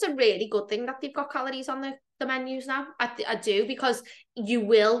think it's a really good thing that they've got calories on the menus now. I do, because you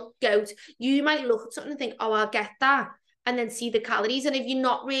might look at something and think, oh, I'll get that, and then see the calories, and if you're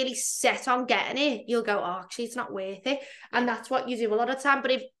not really set on getting it, you'll go, oh, actually it's not worth it. And that's what you do a lot of the time. But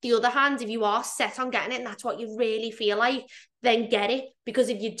if the other hand, if you are set on getting it and that's what you really feel like, then get it. Because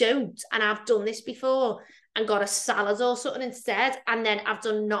if you don't, and I've done this before and got a salad or something instead, and then I've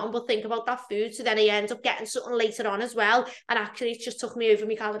done nothing but think about that food, so then I end up getting something later on as well, and actually it just took me over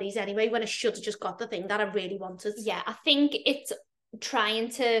my calories anyway, when I should have just got the thing that I really wanted. Yeah, I think it's trying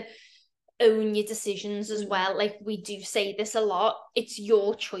to own your decisions as well. Like, we do say this a lot. It's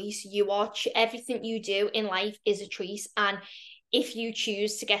your choice. Everything you do in life is a choice. And if you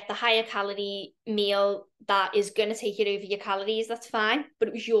choose to get the higher calorie meal that is going to take it over your calories, that's fine. But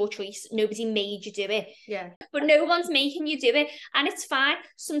it was your choice. Nobody made you do it. Yeah. But no one's making you do it. And it's fine.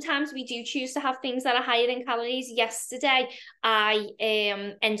 Sometimes we do choose to have things that are higher in calories. Yesterday, I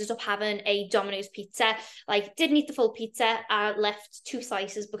ended up having a Domino's pizza. Like, didn't eat the full pizza. I left 2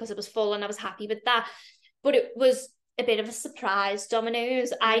 slices because it was full and I was happy with that. But it was a bit of a surprise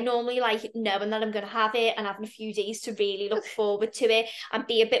Domino's. I normally like knowing that I'm going to have it and having a few days to really look forward to it and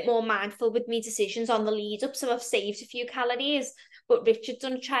be a bit more mindful with my decisions on the lead up. So I've saved a few calories. But Richard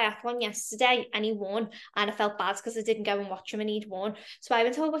done a triathlon yesterday and he won, and I felt bad because I didn't go and watch him and he'd won. So I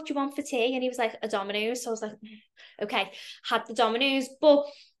went, oh, what do you want for tea? And he was like, a Domino's. So I was like, okay, had the Domino's. But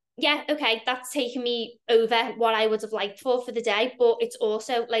yeah, okay, that's taken me over what I would have liked for the day. But it's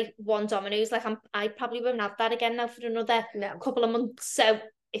also like one Domino's. Like, I probably won't have that again now for another couple of months. So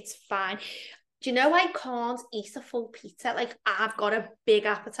it's fine. Do you know, I can't eat a full pizza? Like, I've got a big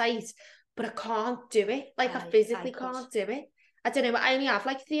appetite, but I can't do it. Like, I physically can't do it. I don't know, I only have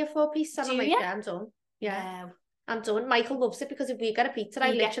like 3 or 4 pieces and I'm like, yeah, I'm done. Yeah. No. I'm done. Michael loves it because if we get a pizza,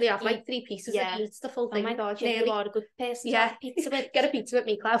 I literally have like 3 pieces and he eats the full thing. Oh my God, you are a good person to have pizza with. Get a pizza with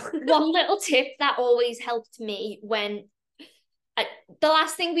me, Clau. One little tip that always helped me when the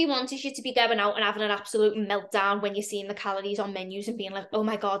last thing we want is you to be going out and having an absolute meltdown when you're seeing the calories on menus and being like, oh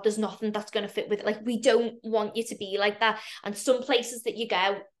my God, there's nothing that's going to fit with it. Like, we don't want you to be like that. And some places that you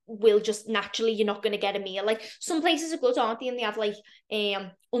go will just naturally, you're not going to get a meal. Like, some places are good, aren't they? And they have like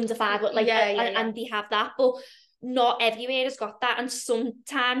under 5, like, and they have that. But not everywhere has got that, and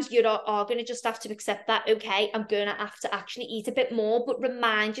sometimes you are going to just have to accept that, okay, I'm going to have to actually eat a bit more, but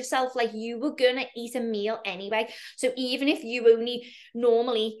remind yourself, like, you were going to eat a meal anyway. So even if you only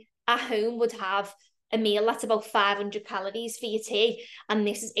normally at home would have a meal that's about 500 calories for your tea, and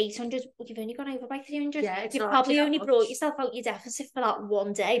this is 800, well, you've only gone over by 300. Yeah, you've probably only brought yourself out your deficit for that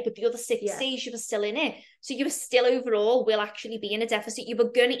one day, but the other 6 days you were still in it. So you were still overall will actually be in a deficit. You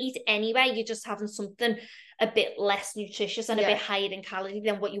were going to eat anyway, you're just having something a bit less nutritious and a bit higher in calorie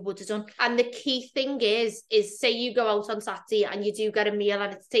than what you would have done. And the key thing is say you go out on Saturday and you do get a meal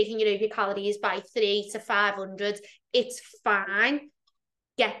and it's taking you over your calories by 300 to 500, it's fine.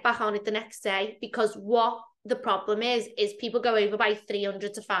 Get back on it the next day, because what the problem is people go over by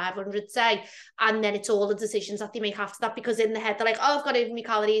 300 to 500, say, and then it's all the decisions that they make after that, because in the head they're like, oh, I've got over my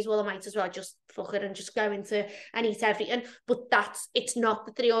calories, well, I might as well just fuck it and just go into and eat everything. But it's not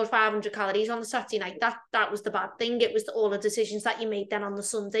the 300 or 500 calories on the Saturday night that was the bad thing. It was all the decisions that you made then on the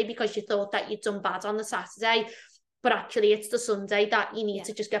Sunday because you thought that you'd done bad on the Saturday, but actually it's the Sunday that you need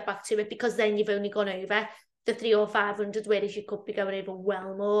to just get back to it, because then you've only gone over the 300 or 500, whereas you could be going over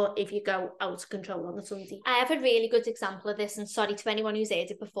well more if you go out of control on the Sunday. I have a really good example of this, and sorry to anyone who's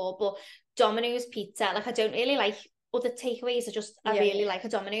heard it before, but Domino's pizza, like, I don't really like other takeaways, I really like a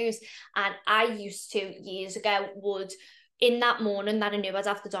Domino's. And I used to, years ago, in that morning that I knew I'd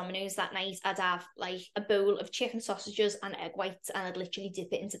have the Domino's that night, I'd have like a bowl of chicken sausages and egg whites, and I'd literally dip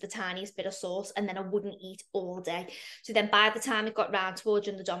it into the tiniest bit of sauce, and then I wouldn't eat all day. So then by the time it got round to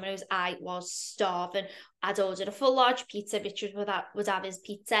ordering the Domino's, I was starving. I'd ordered a full large pizza, Richard would have his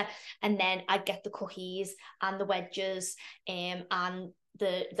pizza, and then I'd get the cookies and the wedges and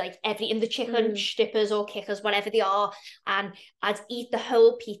the the chicken strippers or kickers, whatever they are, and I'd eat the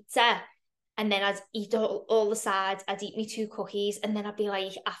whole pizza. And then I'd eat all the sides, I'd eat me 2 cookies, and then I'd be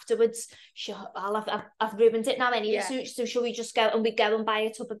like, afterwards, sure, I've ruined it now anyway, so shall we just go? And we go and buy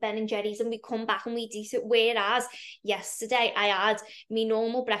a tub of Ben and Jerry's, and we come back and we eat it. Whereas yesterday I had my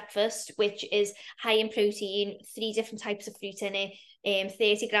normal breakfast, which is high in protein, 3 different types of fruit in it,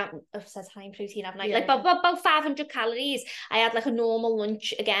 30 grams, it says high in protein, haven't I? Like about 500 calories. I had like a normal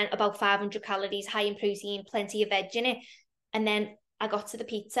lunch, again, about 500 calories, high in protein, plenty of veg in it. And then I got to the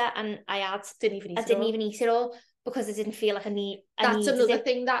pizza and I didn't even eat it all because I didn't feel like That's another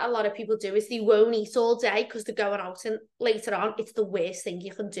thing that a lot of people do, is they won't eat all day because they're going out, and later on it's the worst thing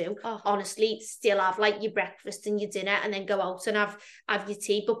you can do. Honestly, still have like your breakfast and your dinner and then go out and have your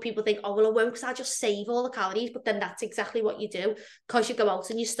tea. But people think, oh well, I won't because I'll just save all the calories. But then that's exactly what you do, because you go out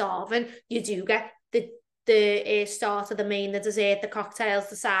and you're starving. You do get the starter, the main, the dessert, the cocktails,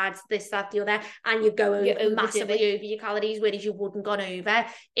 the sides, this, that, the other, and you go massively over your calories, whereas you wouldn't gone over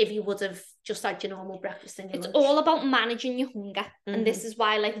if you would have just like your normal breakfast and your It's lunch. all about managing your hunger. And this is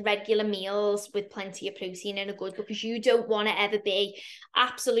why like regular meals with plenty of protein in are good, because you don't want to ever be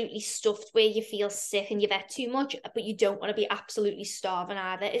absolutely stuffed where you feel sick and you've ate too much, but you don't want to be absolutely starving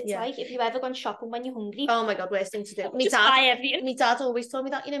either. It's like, if you've ever gone shopping when you're hungry. Oh my God, worst thing to do. Just buy everything. My dad always told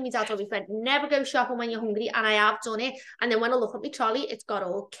me that, my dad always went, never go shopping when you're hungry, and I have done it. And then when I look at my trolley, it's got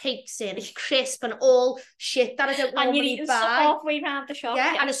all cakes in, it's crisp and all shit that I don't normally buy. And you're eating stuff halfway around the shop.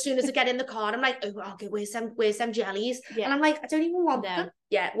 Yeah, and as soon as I get in the car, I'm like, oh, okay, where's them jellies? Yeah. And I'm like, I don't even want them.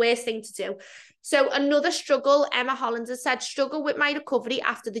 Yeah, worst thing to do. So another struggle, Emma Holland has said, struggle with my recovery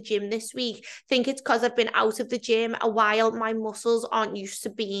after the gym this week. Think it's because I've been out of the gym a while. My muscles aren't used to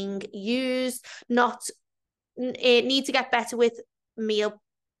being used. Need to get better with meal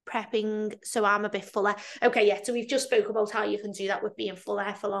prepping, so I'm a bit fuller. Okay, yeah, so we've just spoke about how you can do that with being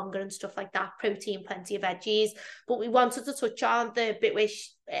fuller for longer and stuff like that. Protein, plenty of veggies. But we wanted to touch on the bit where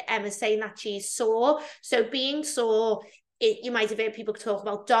Emma's saying that she's sore. So being sore, you might have heard people talk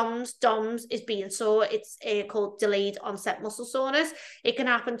about DOMS. DOMS is being sore. It's called delayed onset muscle soreness. It can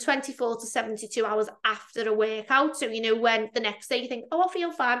happen 24 to 72 hours after a workout. So, when the next day you think, oh, I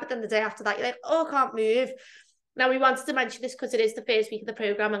feel fine. But then the day after that, you're like, oh, I can't move. Now, we wanted to mention this because it is the first week of the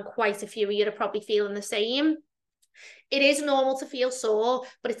programme and quite a few of you are probably feeling the same. It is normal to feel sore,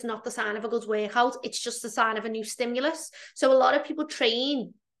 but it's not the sign of a good workout. It's just the sign of a new stimulus. So a lot of people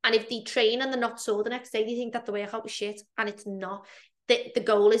train, and if they train and they're not sore the next day, they think that the workout was shit, and it's not. The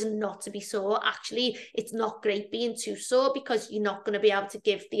goal is not to be sore. Actually, it's not great being too sore because you're not going to be able to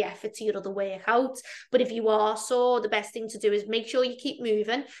give the effort to your other workouts. But if you are sore, the best thing to do is make sure you keep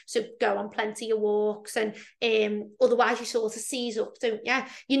moving. So go on plenty of walks, and otherwise you sort of seize up, don't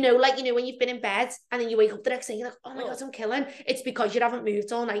you? When you've been in bed and then you wake up the next day, you're like, oh my God, I'm killing. It's because you haven't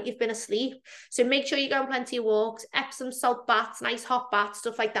moved all night. You've been asleep. So make sure you go on plenty of walks, Epsom salt baths, nice hot baths,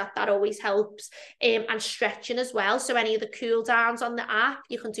 stuff like that. That always helps. And stretching as well. So any of the cool downs on the app,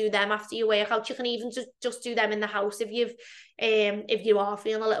 you can do them after your workout. You can even just do them in the house if you are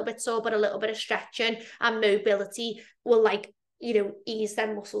feeling a little bit sore, but a little bit of stretching and mobility will ease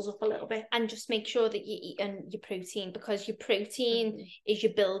them muscles up a little bit. And just make sure that you're eating your protein, because your protein is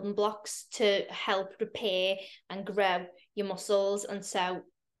your building blocks to help repair and grow your muscles. And so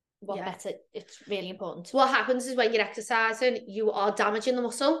better, it's really important. What happens is when you're exercising, you are damaging the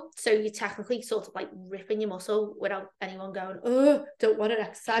muscle. So you're technically sort of like ripping your muscle without anyone going, oh, don't want to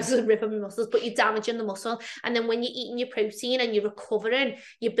exercise and rip my muscles, but you're damaging the muscle. And then when you're eating your protein and you're recovering,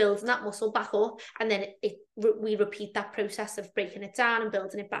 you're building that muscle back up. And then we repeat that process of breaking it down and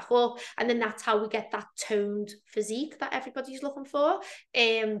building it back up. And then that's how we get that toned physique that everybody's looking for.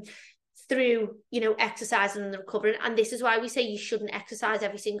 Through exercising and recovering. And this is why we say you shouldn't exercise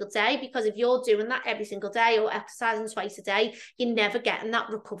every single day, because if you're doing that every single day or exercising twice a day, you're never getting that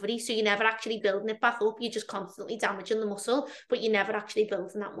recovery. So you're never actually building it back up. You're just constantly damaging the muscle, but you're never actually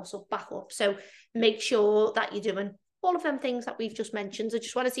building that muscle back up. So make sure that you're doing all of them things that we've just mentioned. I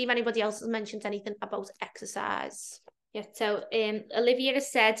just want to see if anybody else has mentioned anything about exercise. Yeah, so Olivia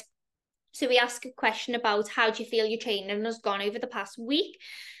has said, so we asked a question about how do you feel your training has gone over the past week.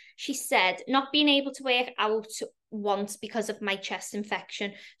 She said, not being able to work out once because of my chest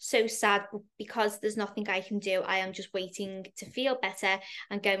infection. So sad, but because there's nothing I can do, I am just waiting to feel better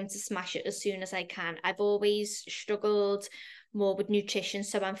and going to smash it as soon as I can. I've always struggled more with nutrition,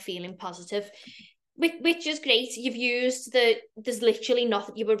 so I'm feeling positive. Which is great. You've used there's literally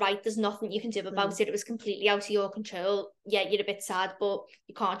nothing, you were right, there's nothing you can do about it. It was completely out of your control. Yeah, you're a bit sad, but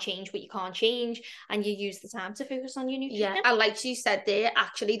you can't change what you can't change, and you use the time to focus on your nutrition. Yeah, and like she said there,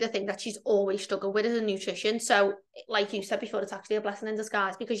 actually the thing that she's always struggled with is nutrition. So like you said before, it's actually a blessing in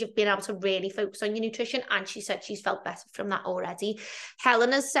disguise because you've been able to really focus on your nutrition, and she said she's felt better from that already.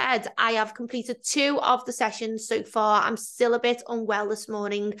 Helen has said, I have completed 2 of the sessions so far. I'm still a bit unwell this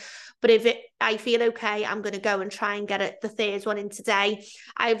morning, but I feel okay, I'm going to go and try and get the 3rd one in today.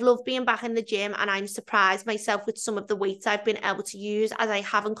 I've loved being back in the gym, and I'm surprised myself with some of the weights I've been able to use, as I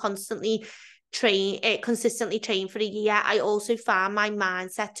haven't consistently trained for a year. I also found my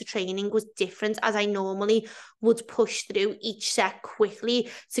mindset to training was different, as I normally would push through each set quickly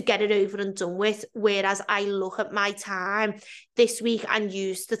to get it over and done with, whereas I look at my time this week and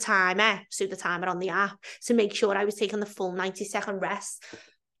use the timer on the app to make sure I was taking the full 90-second rest.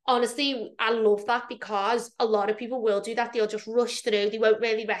 Honestly, I love that, because a lot of people will do that. They'll just rush through. They won't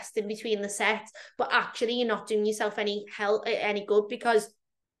really rest in between the sets, but actually you're not doing yourself any good, because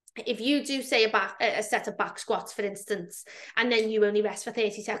if you do say a set of back squats, for instance, and then you only rest for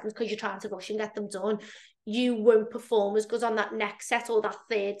 30 seconds because you're trying to rush and get them done, you won't perform as good on that next set or that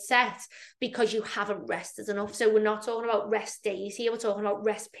third set because you haven't rested enough. So we're not talking about rest days here, we're talking about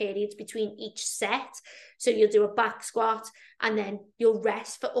rest periods between each set. So you'll do a back squat and then you'll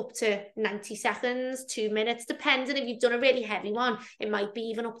rest for up to 90 seconds, 2 minutes, depending. If you've done a really heavy one, it might be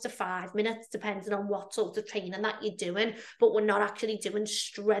even up to 5 minutes, depending on what sort of training that you're doing. But we're not actually doing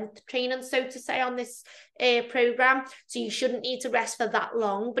strength training, so to say, on this program. So you shouldn't need to rest for that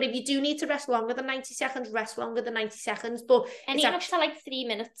long. But if you do need to rest longer than 90 seconds, rest longer than 90 seconds. But anything up to like 3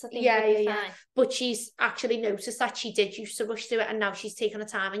 minutes, I think. Yeah. But she's actually noticed that she did used to rush through it, and now she's taken her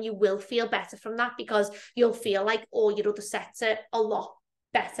time, and you will feel better from that because you'll feel like all your other sets are a lot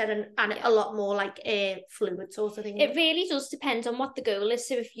better and a lot more like a fluid sort of thing. It really does depend on what the goal is.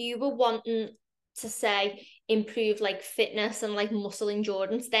 So if you were wanting to say improve like fitness and like muscle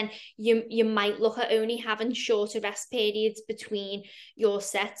endurance, then you might look at only having shorter rest periods between your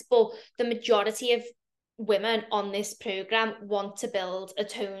sets. But the majority of women on this program want to build a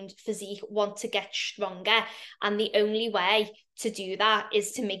toned physique, want to get stronger, and the only way to do that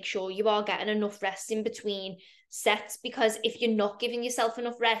is to make sure you are getting enough rest in between sets, because if you're not giving yourself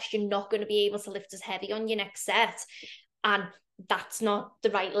enough rest, you're not going to be able to lift as heavy on your next set, and that's not the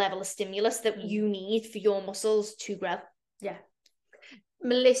right level of stimulus that you need for your muscles to grow. Yeah.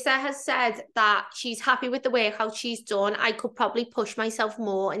 Melissa has said that she's happy with the workout she's done. I could probably push myself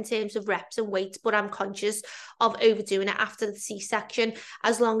more in terms of reps and weights, but I'm conscious of overdoing it after the C-section.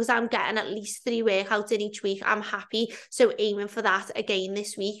 As long as I'm getting at least 3 workouts in each week, I'm happy. So aiming for that again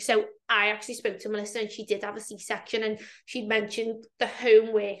this week. So I actually spoke to Melissa and she did have a C-section, and she mentioned the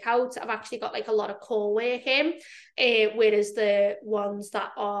home workouts. I've actually got like a lot of core work in, whereas the ones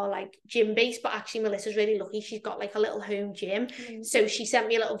that are like gym based, but actually Melissa's really lucky. She's got like a little home gym. So she sent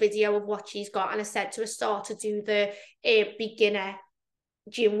me a little video of what she's got, and I said to her, start to do the beginner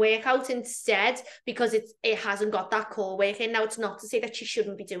gym workout instead, because it hasn't got that core work in. Now, it's not to say that she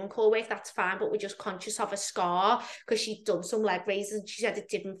shouldn't be doing core work, that's fine, but we're just conscious of a scar because she'd done some leg raises and she said it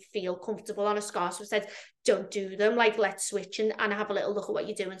didn't feel comfortable on a scar. So I said, don't do them, like let's switch and have a little look at what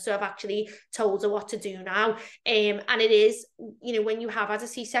you're doing. So I've actually told her what to do now. And it is, you know, when you have had a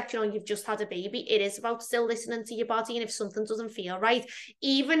C-section or you've just had a baby, it is about still listening to your body. And if something doesn't feel right,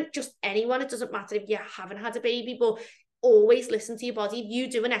 even just anyone, it doesn't matter if you haven't had a baby, but always listen to your body. If you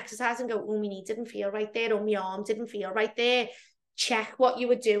do an exercise and go, oh, my knee didn't feel right there, or my arm didn't feel right there, check what you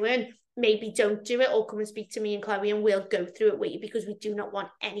were doing. Maybe don't do it, or come and speak to me and Chloe and we'll go through it with you, because we do not want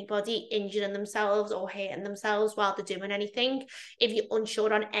anybody injuring themselves or hurting themselves while they're doing anything. If you're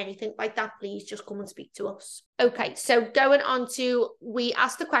unsure on anything like that, please just come and speak to us. Okay, so going on to, we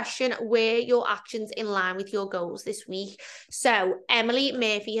asked the question, were your actions in line with your goals this week? So Emily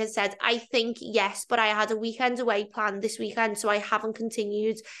Murphy has said, I think yes, but I had a weekend away planned this weekend, so I haven't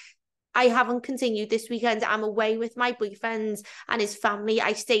continued this weekend. I'm away with my boyfriend and his family.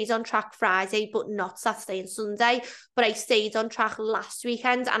 I stayed on track Friday, but not Saturday and Sunday. But I stayed on track last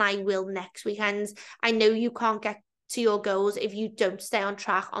weekend and I will next weekend. I know you can't get to your goals if you don't stay on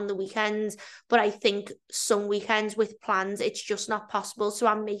track on the weekends, but I think some weekends with plans, it's just not possible. So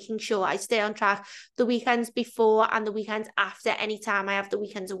I'm making sure I stay on track the weekends before and the weekends after, anytime I have the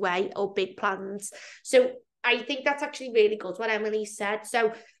weekends away or big plans. So I think that's actually really good what Emily said.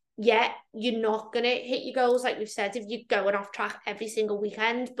 So yeah, you're not going to hit your goals, like we've said, if you're going off track every single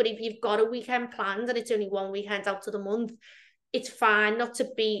weekend. But if you've got a weekend planned and it's only one weekend out of the month, it's fine not to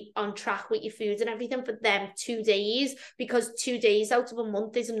be on track with your food and everything for them 2 days, because 2 days out of a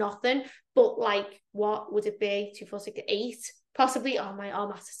month is nothing. But like, what would it be? 2, 4, 6, 8? Possibly, oh my,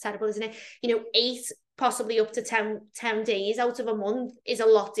 maths is terrible, isn't it? 8, possibly up to 10 days out of a month is a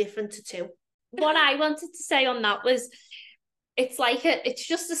lot different to 2. What I wanted to say on that was, it's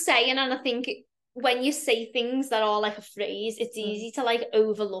just a saying, and I think when you say things that are like a phrase, it's easy to like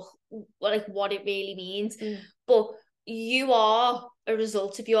overlook like what it really means. But you are a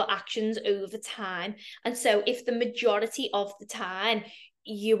result of your actions over time, and so if the majority of the time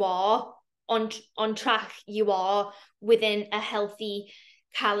you are on track, you are within a healthy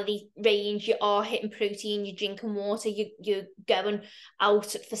calorie range, you are hitting protein, you're drinking water, you're going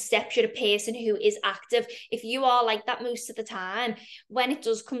out for steps, you're a person who is active. If you are like that most of the time, when it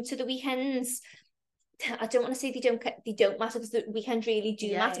does come to the weekends, I don't want to say they don't matter, because the weekends really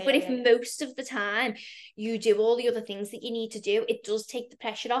do matter. But if most of the time you do all the other things that you need to do, it does take the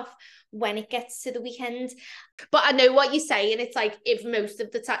pressure off when it gets to the weekend. But I know what you're saying. It's like, if most of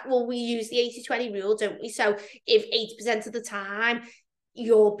the time, well, we use the 80-20 rule, don't we? So if 80% of the time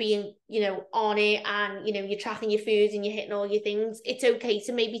you're being, on it, and, you're tracking your foods and you're hitting all your things, it's okay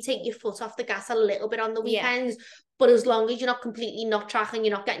to maybe take your foot off the gas a little bit on the weekends. Yeah. But as long as you're not completely not tracking,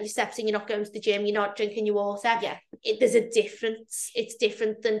 you're not getting your steps in, you're not going to the gym, you're not drinking your water, there's a difference. It's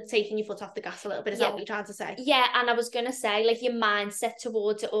different than taking your foot off the gas a little bit. Is that what you're trying to say? Yeah, and I was going to say, like, your mindset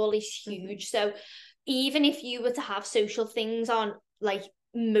towards it all is huge. So even if you were to have social things on, like,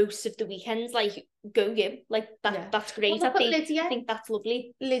 most of the weekends, like, go gym, like, that's great. Well, I think that's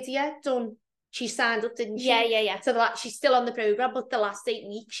lovely. Lydia done. She signed up, didn't she? Yeah. So that she's still on the program, but the last 8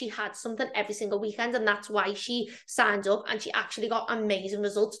 weeks she had something every single weekend, and that's why she signed up, and she actually got amazing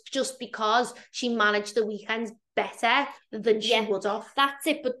results just because she managed the weekends better than she would have. That's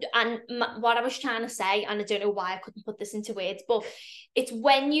it. But what I was trying to say, and I don't know why I couldn't put this into words, but it's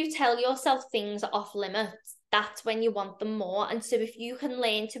when you tell yourself things are off limits, that's when you want them more. And so if you can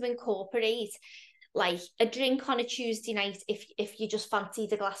learn to incorporate like a drink on a Tuesday night, if you just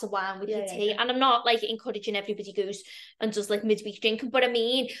fancied a glass of wine with your tea. And I'm not like encouraging everybody goes and does like midweek drinking, but I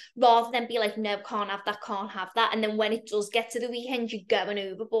mean, rather than be like, no, can't have that. And then when it does get to the weekend, you're going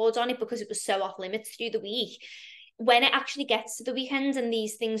overboard on it because it was so off limits through the week. When it actually gets to the weekends and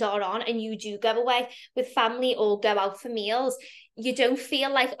these things are on and you do go away with family or go out for meals, you don't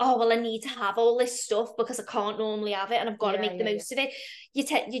feel like, oh, well, I need to have all this stuff because I can't normally have it and I've got to make the most of it.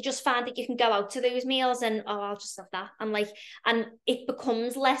 You just find that you can go out to those meals and, oh, I'll just have that. And it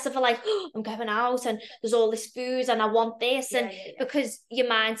becomes less of a like, oh, I'm going out and there's all this food and I want this. Because your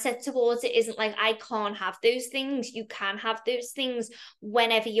mindset towards it isn't like, I can't have those things. You can have those things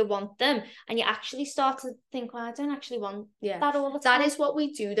whenever you want them. And you actually start to think, well, I don't actually want that all the time. That is what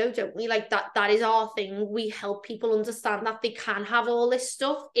we do though, don't we? Like that is our thing. We help people understand that they can have all this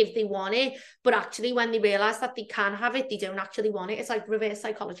stuff if they want it, but actually when they realize that they can have it, they don't actually want it. It's like reverse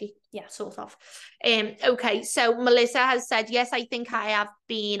psychology, sort of. Okay, so Melissa has said, yes, I think I have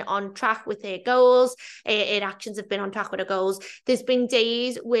been on track with her goals. Her actions have been on track with her goals. There's been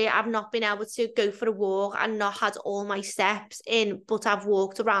days where I've not been able to go for a walk and not had all my steps in, but I've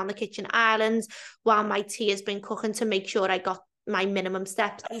walked around the kitchen islands while my tea has been cooking to make sure I got my minimum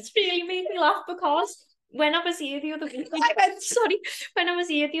steps. It's really made me laugh because when I was here the other week, when I was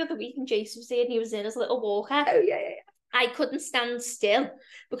here the other week and Jace was here and he was in his little walker. Oh, yeah. I couldn't stand still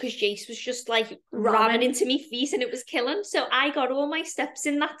because Jace was just like ramming into me feet and it was killing. So I got all my steps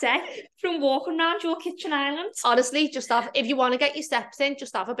in that day from walking around your kitchen island. Honestly, if you want to get your steps in,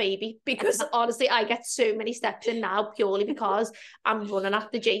 just have a baby, because honestly, I get so many steps in now purely because I'm running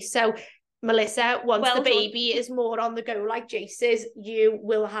after Jace. So Melissa, once the baby is more on the go like Jace's, you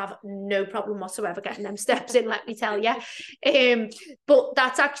will have no problem whatsoever getting them steps in, let me tell you. But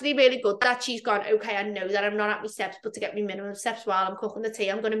that's actually really good that she's gone, okay, I know that I'm not at my steps, but to get me minimum steps while I'm cooking the tea,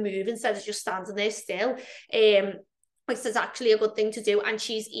 I'm going to move instead of just standing there still. Which is actually a good thing to do. And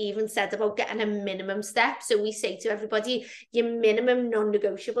she's even said about getting a minimum step. So we say to everybody, your minimum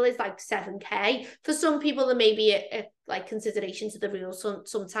non-negotiable is like 7k. For some people, there may be a like consideration to the rules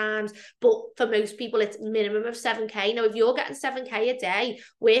sometimes, but for most people, it's minimum of 7k. Now, if you're getting 7k a day,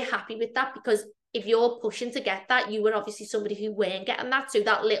 we're happy with that, because if you're pushing to get that, you were obviously somebody who weren't getting that. So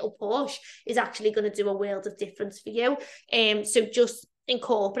that little push is actually going to do a world of difference for you. So just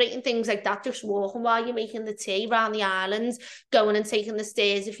incorporating things like that, just walking while you're making the tea around the islands, going and taking the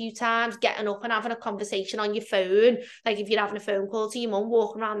stairs a few times, getting up and having a conversation on your phone, like if you're having a phone call to your mum,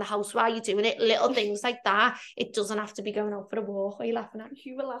 walking around the house while you're doing it, little things like that. It doesn't have to be going out for a walk. Are you laughing at?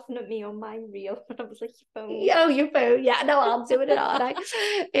 You were laughing at me on my reel, but I was like, your phone. Oh, your phone. Yeah, no, I'm doing it, aren't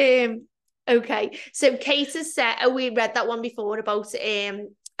I? Okay, so Kate has said, we read that one before about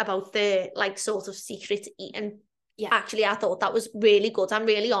the like sort of secret eating. Yeah, actually, I thought that was really good and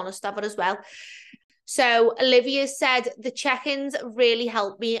really honest of it as well. So Olivia said, the check-ins really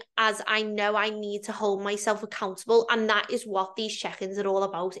help me, as I know I need to hold myself accountable. And that is what these check-ins are all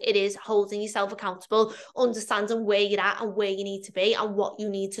about. It is holding yourself accountable, understanding where you're at and where you need to be and what you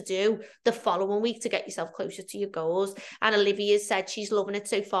need to do the following week to get yourself closer to your goals. And Olivia said she's loving it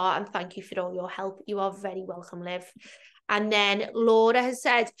so far, and thank you for all your help. You are very welcome, Liv. And then Laura has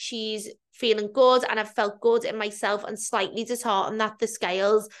said she's feeling good, and I've felt good in myself and slightly disheartened that the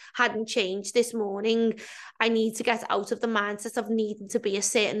scales hadn't changed this morning. I need to get out of the mindset of needing to be a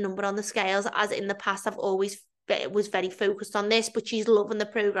certain number on the scales, as in the past I've always was very focused on this, but she's loving the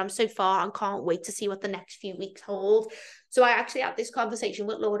program so far and can't wait to see what the next few weeks hold. So I actually had this conversation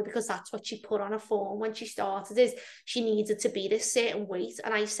with Laura because that's what she put on a form when she started, is she needed to be this certain weight.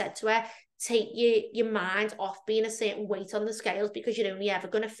 And I said to her, take your mind off being a certain weight on the scales, because you're only ever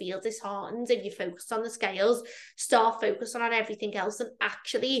going to feel disheartened if you focus on the scales. Start focusing on everything else, and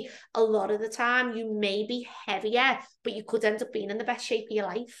actually a lot of the time you may be heavier, but you could end up being in the best shape of your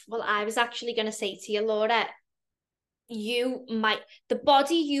life. Well, I was actually going to say to you, Laura, the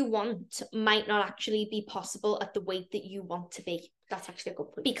body you want might not actually be possible at the weight that you want to be. That's actually a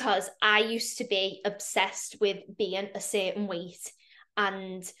good point. Because I used to be obsessed with being a certain weight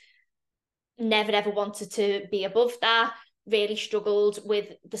and never ever wanted to be above that. Really struggled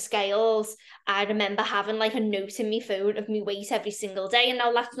with the scales. I remember having like a note in my phone of my weight every single day. And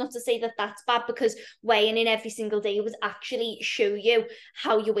now that's not to say that that's bad, because weighing in every single day would actually show you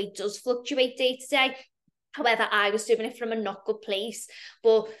how your weight does fluctuate day to day. However, I was doing it from a not good place.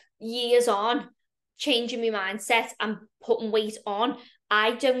 But years on, changing my mindset and putting weight on,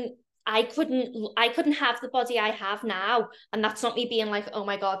 I couldn't have the body I have now. And that's not me being like, oh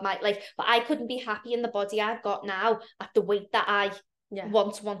my God, but I couldn't be happy in the body I've got now at the weight that I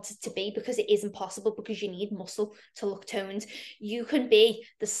once wanted to be, because it isn't possible, because you need muscle to look toned. You can be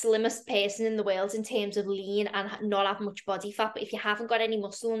the slimmest person in the world in terms of lean and not have much body fat, but if you haven't got any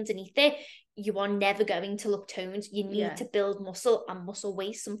muscle underneath it, you are never going to look toned. You need to build muscle, and muscle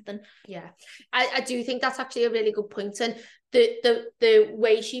weighs something. Yeah, I do think that's actually a really good point. And the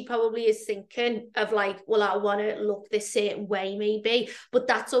way she probably is thinking of like, well, I want to look this certain way maybe, but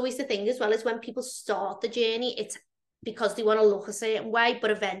that's always the thing as well, is when people start the journey, it's because they want to look a certain way, but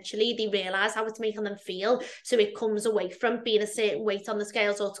eventually they realise how it's making them feel. So it comes away from being a certain weight on the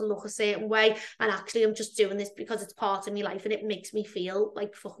scales or to look a certain way. And actually, I'm just doing this because it's part of my life and it makes me feel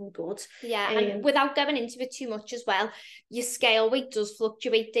like fucking good. Yeah, and without going into it too much as well, your scale weight does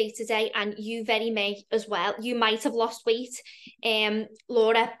fluctuate day to day, and you very may as well. You might have lost weight,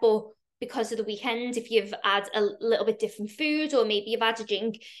 Laura, but because of the weekend, if you've had a little bit different food, or maybe you've had a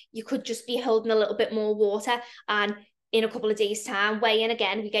drink, you could just be holding a little bit more water, and in a couple of days' time, weigh in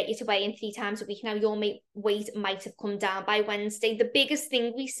again. We get you to weigh in 3 times a week. Now your weight might have come down by Wednesday. The biggest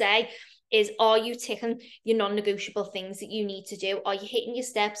thing we say is, are you ticking your non-negotiable things that you need to do? Are you hitting your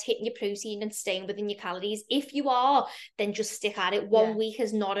steps, hitting your protein, and staying within your calories? If you are, then just stick at it. 1 week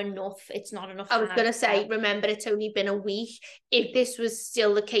is not enough. It's not enough. I was going to say, remember, it's only been a week. If this was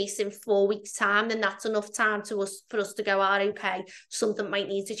still the case in 4 weeks' time, then that's enough time for us to go, okay, something might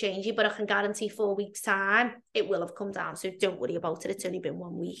need to change you, but I can guarantee 4 weeks' time, it will have come down. So don't worry about it. It's only been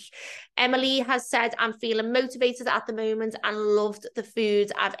 1 week. Emily has said, I'm feeling motivated at the moment and loved the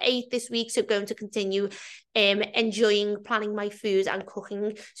foods I've ate this week. So going to continue enjoying planning my food and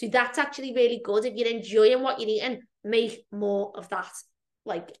cooking. So that's actually really good. If you're enjoying what you're eating, make more of that,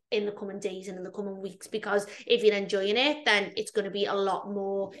 like in the coming days and in the coming weeks, because if you're enjoying it, then it's going to be a lot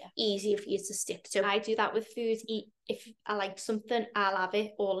more easier for you to stick to. I do that with food. If I like something, I'll have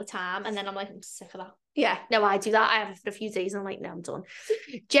it all the time, and then I'm like, I'm sick of that. Yeah, no, I do that. I have it for a few days and I'm like, no, I'm done.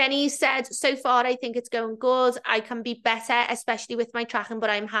 Jenny said, so far, I think it's going good. I can be better, especially with my tracking, but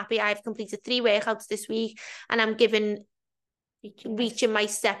I'm happy. I've completed 3 workouts this week and I'm reaching my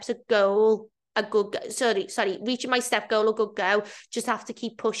steps goal a good reaching my step goal a good go. Just have to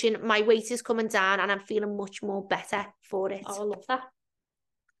keep pushing. My weight is coming down and I'm feeling much more better for it. Oh, I love that.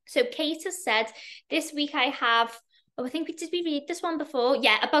 So Kate has said, this week I have, I think did we read this one before?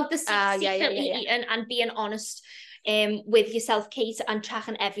 Yeah, about the secretly eating and being honest with yourself, Kate, and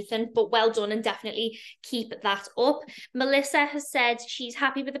tracking everything. But well done, and definitely keep that up. Melissa has said she's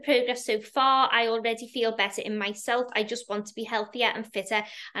happy with the progress so far. I already feel better in myself. I just want to be healthier and fitter,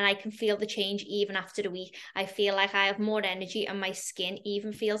 and I can feel the change even after the week. I feel like I have more energy and my skin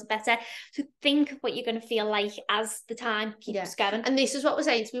even feels better. So think of what you're going to feel like as the time keeps going. And this is what we're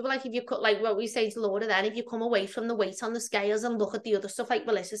saying to people, like if you cut, like what we say to Laura then, if you come away from the weight on the scales and look at the other stuff, like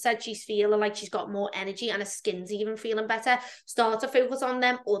Melissa said, she's feeling like she's got more energy and her skin's even feeling better, start to focus on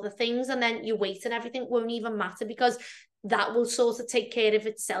them other things, and then your weight and everything won't even matter, because that will sort of take care of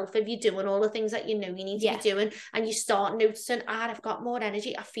itself if you're doing all the things that you know you need to be doing, and you start noticing, I've got more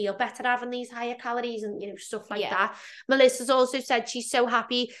energy, I feel better having these higher calories, and stuff like that. Melissa's also said she's so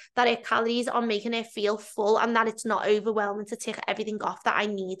happy that her calories are making her feel full and that it's not overwhelming to tick everything off that I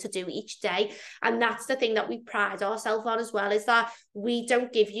need to do each day. And that's the thing that we pride ourselves on as well, is that we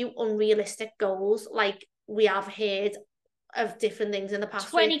don't give you unrealistic goals. Like, we have heard of different things in the past.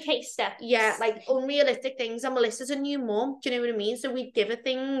 20k steps. Yeah, like unrealistic things. And Melissa's a new mum. Do you know what I mean? So we give her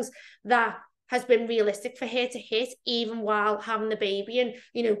things that has been realistic for her to hit, even while having the baby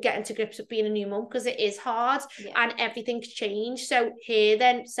and, getting to grips with being a new mum, because it is hard and everything's changed. So her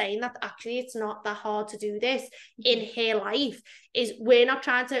then saying that actually it's not that hard to do this in her life, is we're not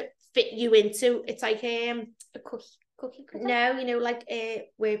trying to fit you into, it's like a cookie cutter? No, you know, like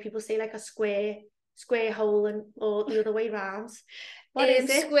where people say like a square hole or the other way round. What is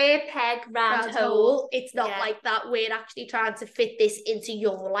it? Square peg, round hole. It's not like that. We're actually trying to fit this into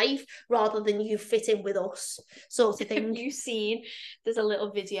your life rather than you fit in with us, sort of thing. Have you seen, there's a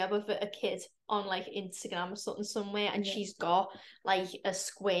little video of a kid on like Instagram or something somewhere, and she's got like a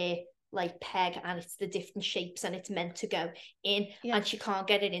square like peg, and it's the different shapes, and it's meant to go in, and she can't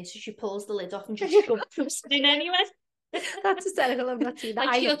get it in, so she pulls the lid off and just shoves it in anyway. That's hysterical. I've not seen that.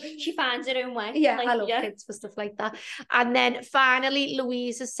 Like she finds her own way. Yeah, like, I love kids for stuff like that. And then finally,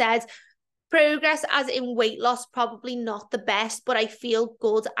 Louisa says, progress as in weight loss, probably not the best, but I feel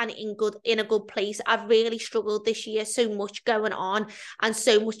good and in a good place. I've really struggled this year, so much going on and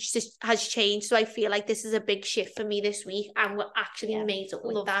so much has changed. So I feel like this is a big shift for me this week, and we're actually made up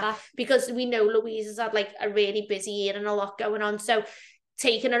with that because we know Louisa's had like a really busy year and a lot going on. So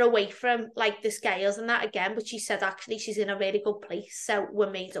taking her away from like the scales and that again, but she said actually she's in a really good place, so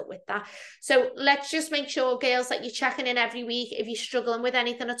we're made up with that. So let's just make sure, girls, that you're checking in every week. If you're struggling with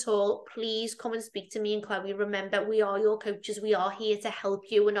anything at all, please come and speak to me and Chloe. Remember, we are your coaches. We are here to help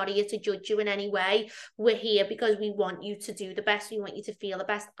you. We're not here to judge you in any way. We're here because we want you to do the best, we want you to feel the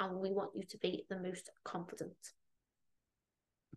best, and we want you to be the most confident.